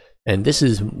 And this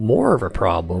is more of a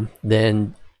problem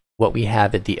than what we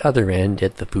have at the other end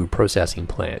at the food processing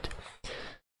plant.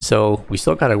 So we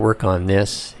still got to work on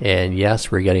this, and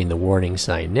yes, we're getting the warning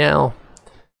sign now.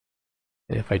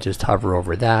 And if I just hover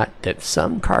over that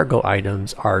some cargo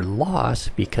items are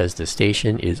lost because the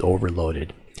station is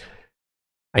overloaded.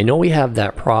 I know we have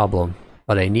that problem,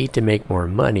 but I need to make more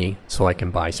money so I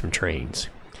can buy some trains.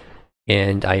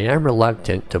 And I am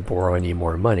reluctant to borrow any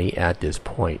more money at this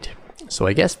point. So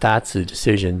I guess that's the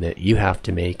decision that you have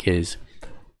to make, is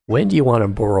when do you want to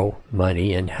borrow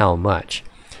money and how much?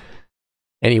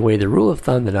 Anyway, the rule of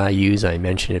thumb that I use, I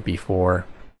mentioned it before,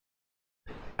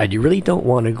 I really don't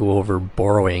want to go over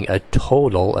borrowing a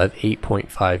total of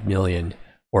 8.5 million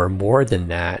or more than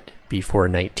that before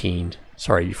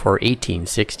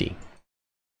 1860.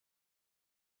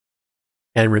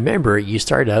 And remember, you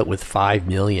start out with 5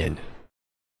 million.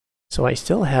 So I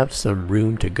still have some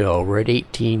room to go. We're at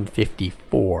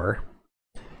 1854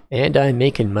 and I'm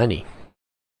making money.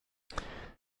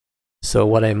 So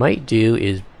what I might do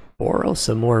is borrow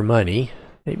some more money,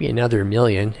 maybe another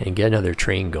million, and get another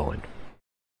train going.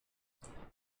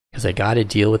 Because I got to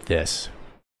deal with this.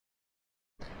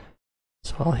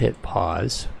 So I'll hit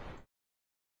pause.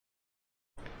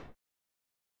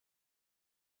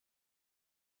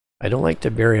 I don't like to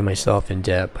bury myself in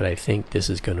debt, but I think this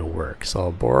is going to work. So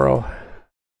I'll borrow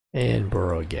and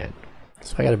borrow again.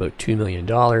 So I got about $2 million.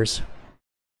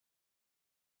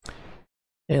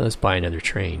 And let's buy another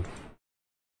train.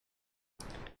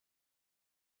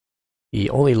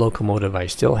 The only locomotive I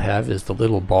still have is the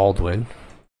Little Baldwin.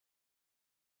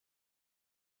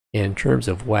 In terms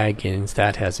of wagons,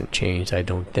 that hasn't changed, I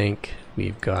don't think.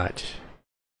 We've got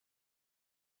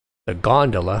the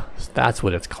gondola, that's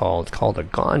what it's called. It's called a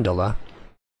gondola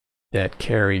that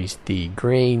carries the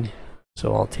grain.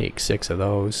 So I'll take 6 of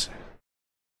those.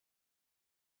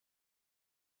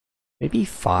 Maybe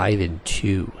 5 and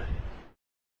 2.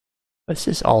 Let's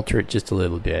just alter it just a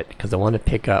little bit because I want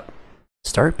to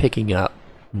start picking up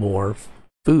more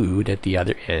food at the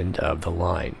other end of the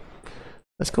line.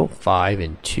 Let's go 5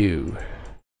 and 2.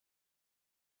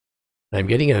 I'm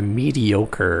getting a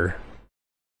mediocre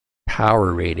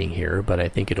power rating here, but I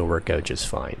think it'll work out just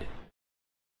fine.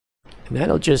 And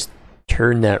that'll just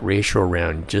turn that ratio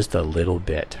around just a little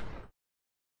bit.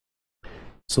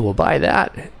 So we'll buy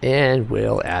that and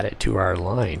we'll add it to our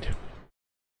line.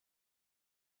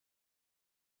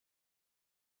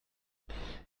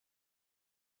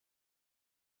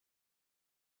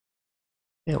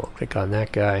 And we'll click on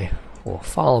that guy. We'll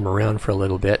follow him around for a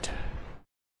little bit.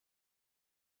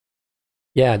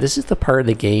 Yeah, this is the part of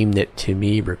the game that to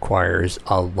me requires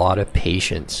a lot of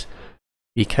patience,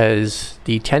 because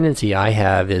the tendency I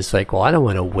have is like, well, I don't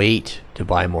want to wait to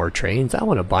buy more trains. I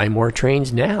want to buy more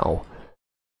trains now.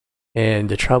 And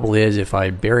the trouble is, if I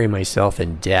bury myself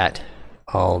in debt,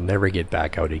 I'll never get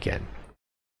back out again.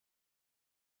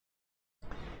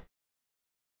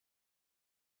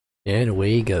 And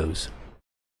away he goes.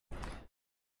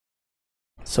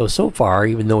 So far,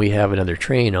 even though we have another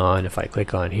train on, if I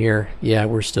click on here, yeah,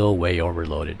 we're still way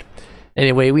overloaded.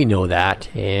 Anyway, we know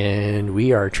that, and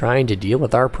we are trying to deal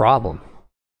with our problem.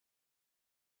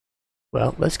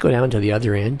 Well, let's go down to the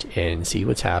other end and see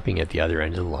what's happening at the other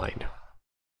end of the line.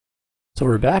 So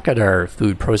we're back at our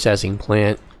food processing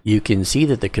plant. You can see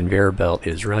that the conveyor belt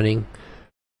is running.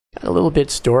 Got a little bit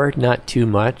stored, not too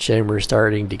much, and we're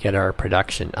starting to get our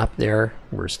production up there.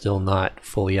 We're still not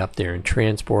fully up there in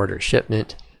transport or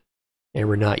shipment, and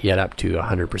we're not yet up to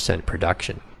 100%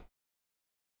 production.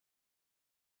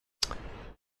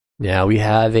 Now we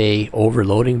have a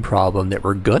overloading problem that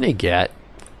we're gonna get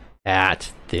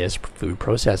at this food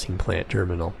processing plant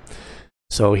terminal.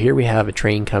 So here we have a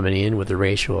train coming in with a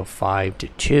ratio of 5 to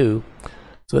 2.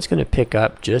 So it's gonna pick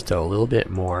up just a little bit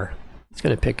more. It's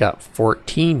going to pick up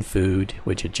 14 food,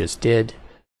 which it just did,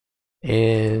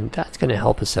 and that's going to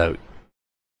help us out.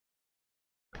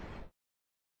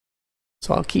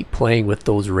 So I'll keep playing with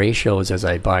those ratios as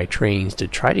I buy trains to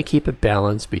try to keep a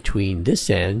balance between this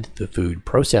end, the food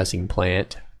processing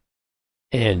plant,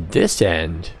 and this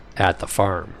end at the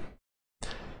farm.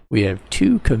 We have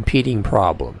two competing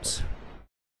problems.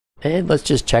 And let's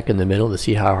just check in the middle to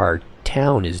see how our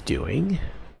town is doing.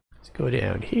 Go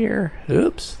down here.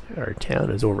 Oops, our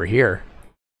town is over here.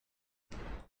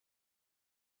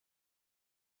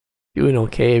 Doing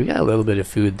okay. We got a little bit of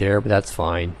food there, but that's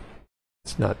fine.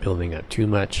 It's not building up too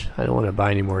much. I don't want to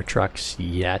buy any more trucks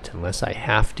yet unless I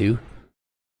have to,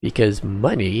 because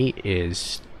money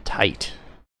is tight.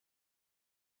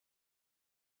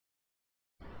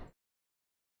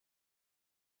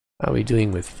 How are we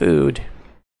doing with food?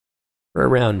 We're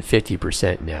around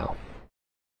 50% now.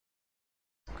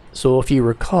 So if you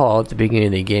recall at the beginning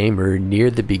of the game, or near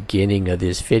the beginning of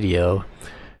this video,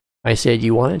 I said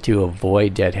you wanted to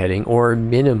avoid deadheading or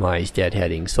minimize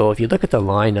deadheading. So if you look at the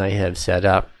line I have set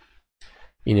up,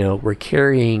 you know, we're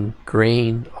carrying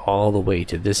grain all the way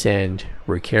to this end,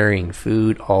 we're carrying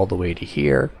food all the way to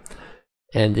here,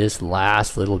 and this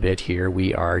last little bit here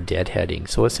we are deadheading.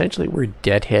 So essentially we're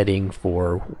deadheading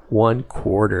for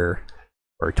 1/4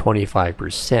 or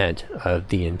 25% of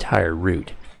the entire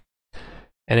route.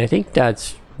 And I think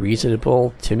that's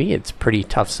reasonable. To me, it's pretty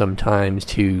tough sometimes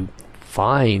to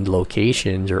find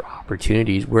locations or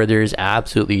opportunities where there's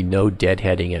absolutely no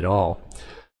deadheading at all,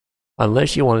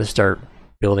 unless you want to start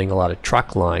building a lot of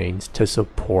truck lines to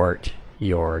support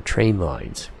your train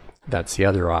lines. That's the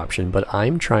other option, but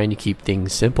I'm trying to keep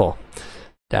things simple.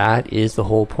 That is the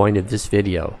whole point of this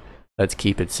video. Let's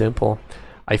keep it simple.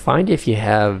 I find if you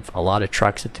have a lot of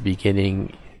trucks at the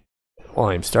beginning, well,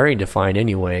 I'm starting to find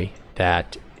anyway,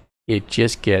 that it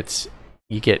just gets,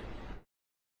 you get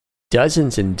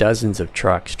dozens and dozens of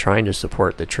trucks trying to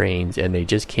support the trains and they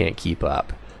just can't keep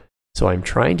up. So I'm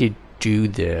trying to do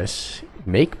this,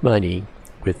 make money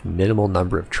with minimal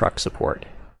number of truck support.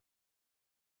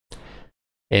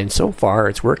 And so far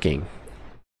it's working.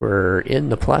 We're in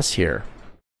the plus here.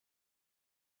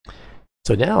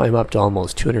 So now I'm up to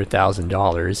almost $200,000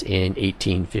 in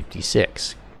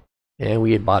 1856. And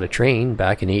we had bought a train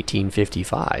back in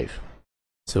 1855.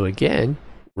 So again,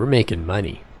 we're making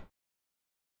money.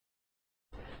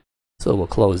 So we'll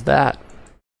close that.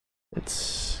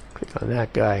 Let's click on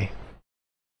that guy.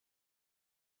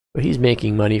 But he's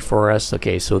making money for us.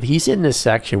 Okay, so he's in this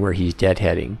section where he's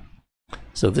deadheading.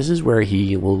 So this is where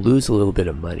he will lose a little bit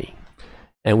of money.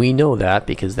 And we know that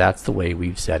because that's the way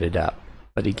we've set it up.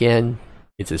 But again,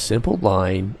 it's a simple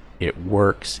line, it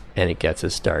works, and it gets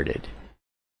us started.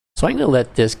 So I'm going to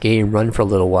let this game run for a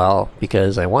little while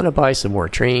because I want to buy some more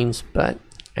trains, but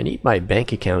I need my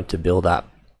bank account to build up.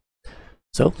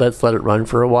 So let's let it run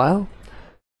for a while,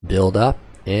 build up,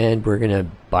 and we're going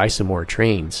to buy some more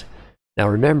trains. Now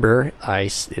remember,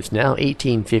 it's now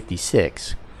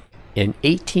 1856. In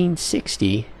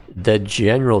 1860, the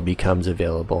General becomes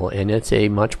available, and it's a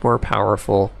much more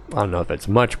powerful, I don't know if it's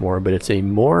much more, but it's a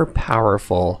more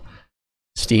powerful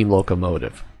steam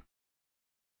locomotive.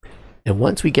 And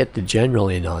once we get the General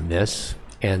in on this,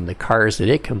 and the cars that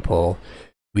it can pull,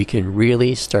 we can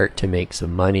really start to make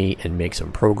some money and make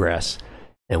some progress.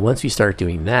 And once we start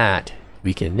doing that,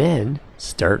 we can then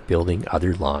start building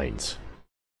other lines.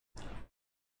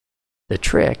 The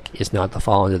trick is not to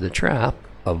fall into the trap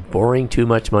of borrowing too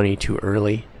much money too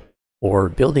early or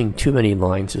building too many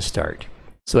lines to start.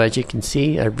 So as you can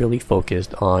see, I've really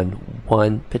focused on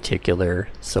one particular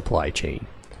supply chain.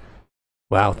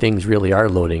 Wow, things really are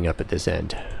loading up at this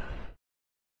end.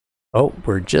 Oh,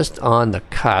 we're just on the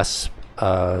cusp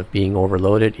of being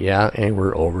overloaded. Yeah, and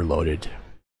we're overloaded.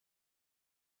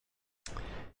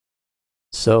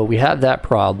 So we have that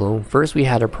problem. First we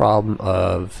had a problem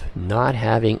of not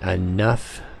having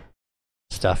enough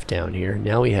stuff down here.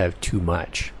 Now we have too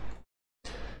much.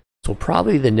 So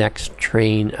probably the next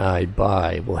train I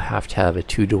buy will have to have a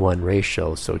 2-to-1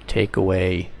 ratio. So take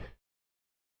away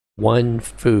 1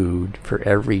 food for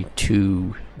every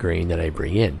 2 grain that I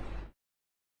bring in.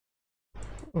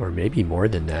 Or maybe more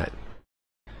than that.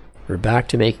 We're back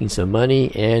to making some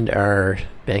money and our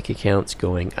bank account's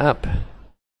going up.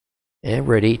 And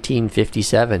we're at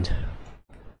 1857.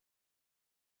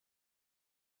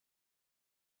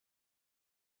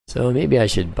 So maybe I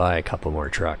should buy a couple more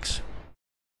trucks.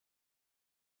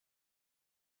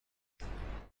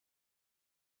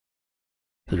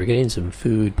 So we're getting some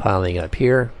food piling up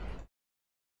here.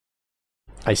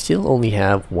 I still only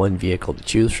have 1 vehicle to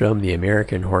choose from, the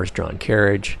American horse-drawn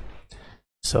carriage.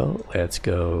 So let's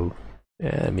go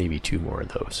maybe 2 more of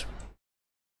those.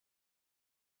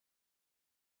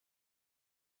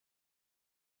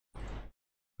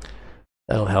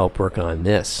 That'll help work on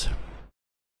this.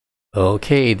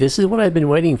 Okay, this is what I've been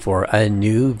waiting for. A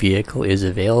new vehicle is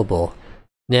available.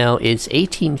 Now, it's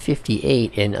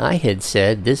 1858, and I had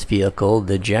said this vehicle,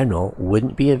 the General,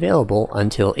 wouldn't be available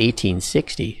until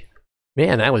 1860.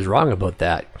 Man, I was wrong about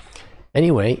that.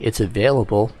 Anyway, it's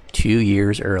available 2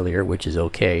 years earlier, which is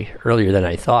okay. Earlier than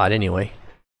I thought, anyway.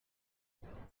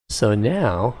 So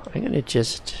now, I'm going to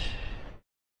just...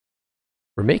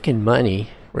 We're making money.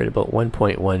 We're at about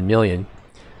 1.1 million.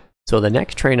 So the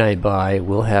next train I buy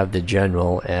will have the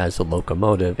General as a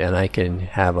locomotive, and I can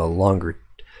have a longer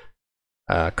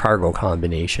cargo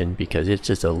combination because it's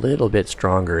just a little bit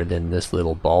stronger than this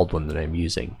little bald one that I'm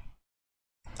using.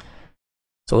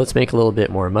 So let's make a little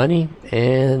bit more money,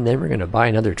 and then we're going to buy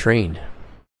another train.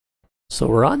 So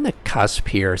we're on the cusp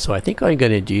here, so I think what I'm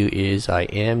going to do is I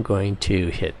am going to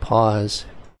hit pause.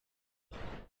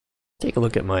 Take a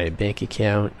look at my bank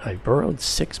account. I borrowed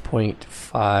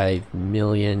 6.5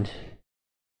 million.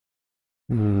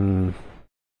 Well,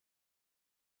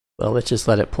 let's just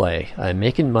let it play. I'm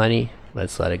making money.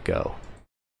 Let's let it go.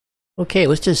 Okay,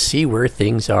 let's just see where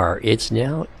things are. It's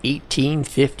now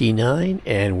 1859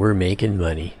 and we're making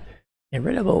money. and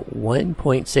right about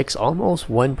 1.6, almost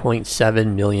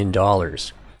 $1.7 million.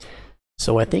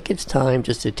 So I think it's time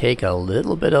just to take a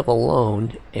little bit of a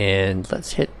loan, and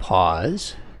let's hit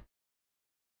pause.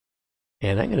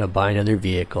 And I'm going to buy another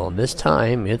vehicle, and this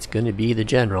time it's going to be the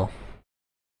General.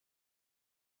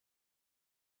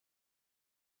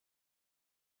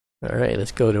 Alright,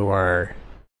 let's go to our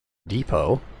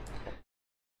depot.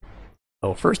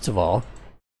 Oh, first of all,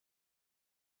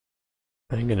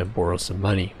 I'm going to borrow some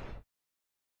money.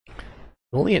 I'm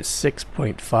only at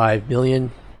 6.5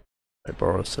 million. I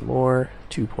borrow some more,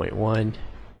 2.1.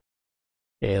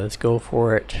 Okay, let's go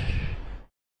for it.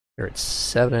 We're at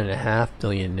 7.5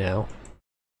 million now.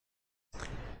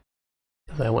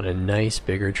 I want a nice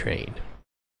bigger train.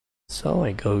 So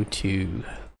I go to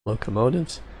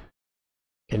locomotives.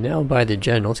 And now buy the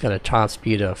General. It's got a top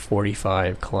speed of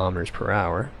 45 kilometers per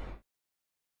hour.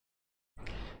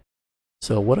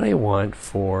 So what I want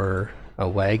for a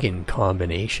wagon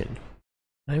combination,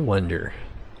 I wonder.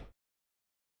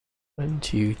 1,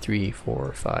 2, 3,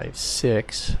 4, 5,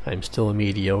 6. I'm still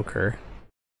mediocre.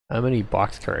 How many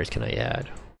boxcars can I add?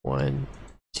 1,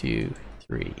 2,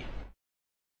 3.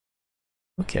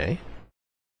 Okay.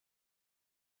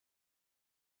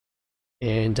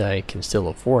 And I can still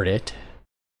afford it.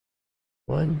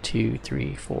 1, 2,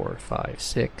 3, 4, 5,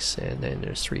 6, and then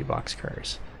there's 3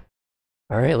 boxcars.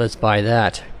 Alright, let's buy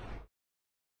that.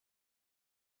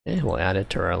 And we'll add it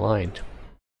to our line.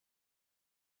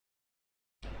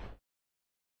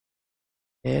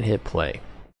 And hit play.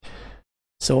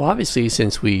 So obviously,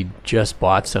 since we just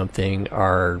bought something,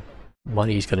 our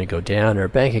money's going to go down, our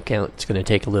bank account's going to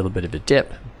take a little bit of a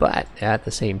dip, but at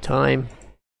the same time,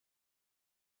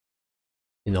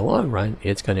 in the long run,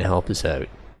 it's going to help us out.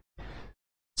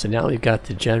 So now we've got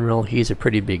the General. He's a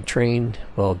pretty big train,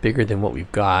 well, bigger than what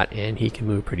we've got, and he can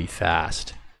move pretty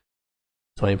fast.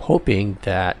 So I'm hoping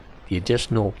that the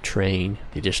additional train,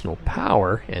 the additional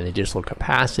power, and the additional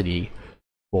capacity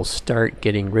will start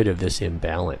getting rid of this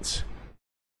imbalance.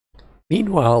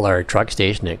 Meanwhile, our truck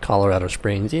station at Colorado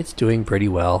Springs, it's doing pretty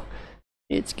well.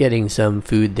 It's getting some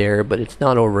food there, but it's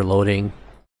not overloading.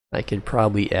 I could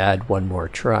probably add one more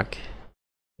truck,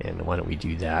 and why don't we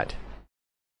do that?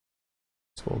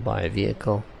 So we'll buy a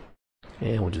vehicle,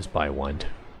 and we'll just buy one.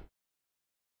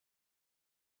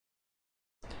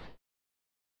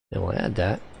 And we'll add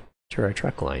that to our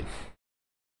truck line.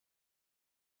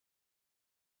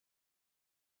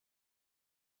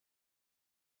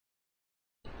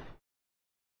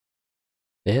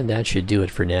 And that should do it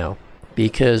for now.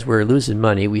 Because we're losing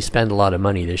money, we spend a lot of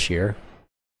money this year.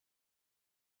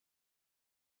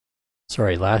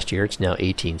 Sorry, last year, it's now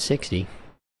 1860.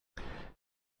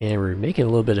 And we're making a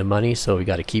little bit of money, so we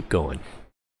got to keep going.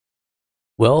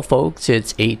 Well, folks,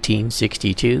 it's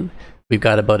 1862. We've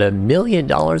got about $1 million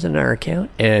in our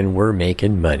account, and we're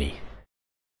making money.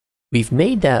 We've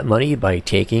made that money by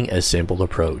taking a simple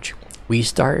approach. We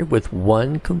started with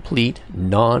one complete,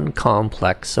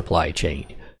 non-complex supply chain.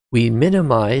 We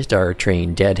minimized our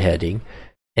train deadheading,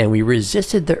 and we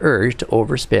resisted the urge to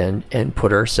overspend and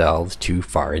put ourselves too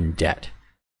far in debt.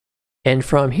 And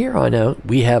from here on out,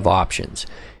 we have options.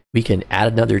 We can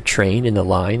add another train in the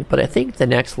line, but I think the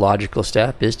next logical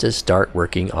step is to start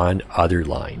working on other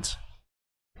lines.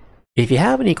 If you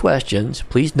have any questions,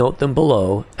 please note them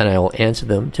below, and I will answer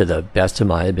them to the best of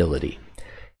my ability.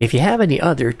 If you have any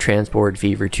other Transport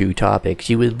Fever 2 topics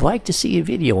you would like to see a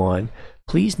video on,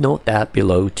 please note that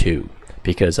below too,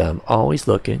 because I'm always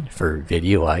looking for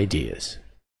video ideas.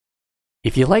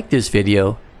 If you like this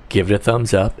video, give it a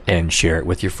thumbs up and share it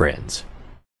with your friends.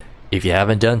 If you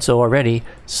haven't done so already,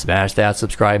 smash that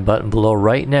subscribe button below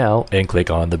right now and click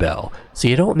on the bell so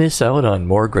you don't miss out on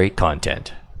more great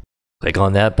content. Click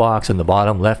on that box in the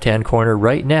bottom left-hand corner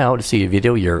right now to see a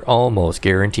video you're almost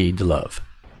guaranteed to love.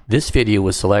 This video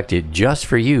was selected just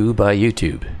for you by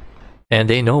YouTube, and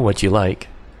they know what you like.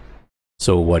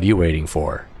 So what are you waiting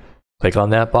for? Click on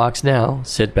that box now,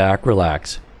 sit back,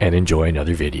 relax, and enjoy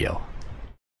another video.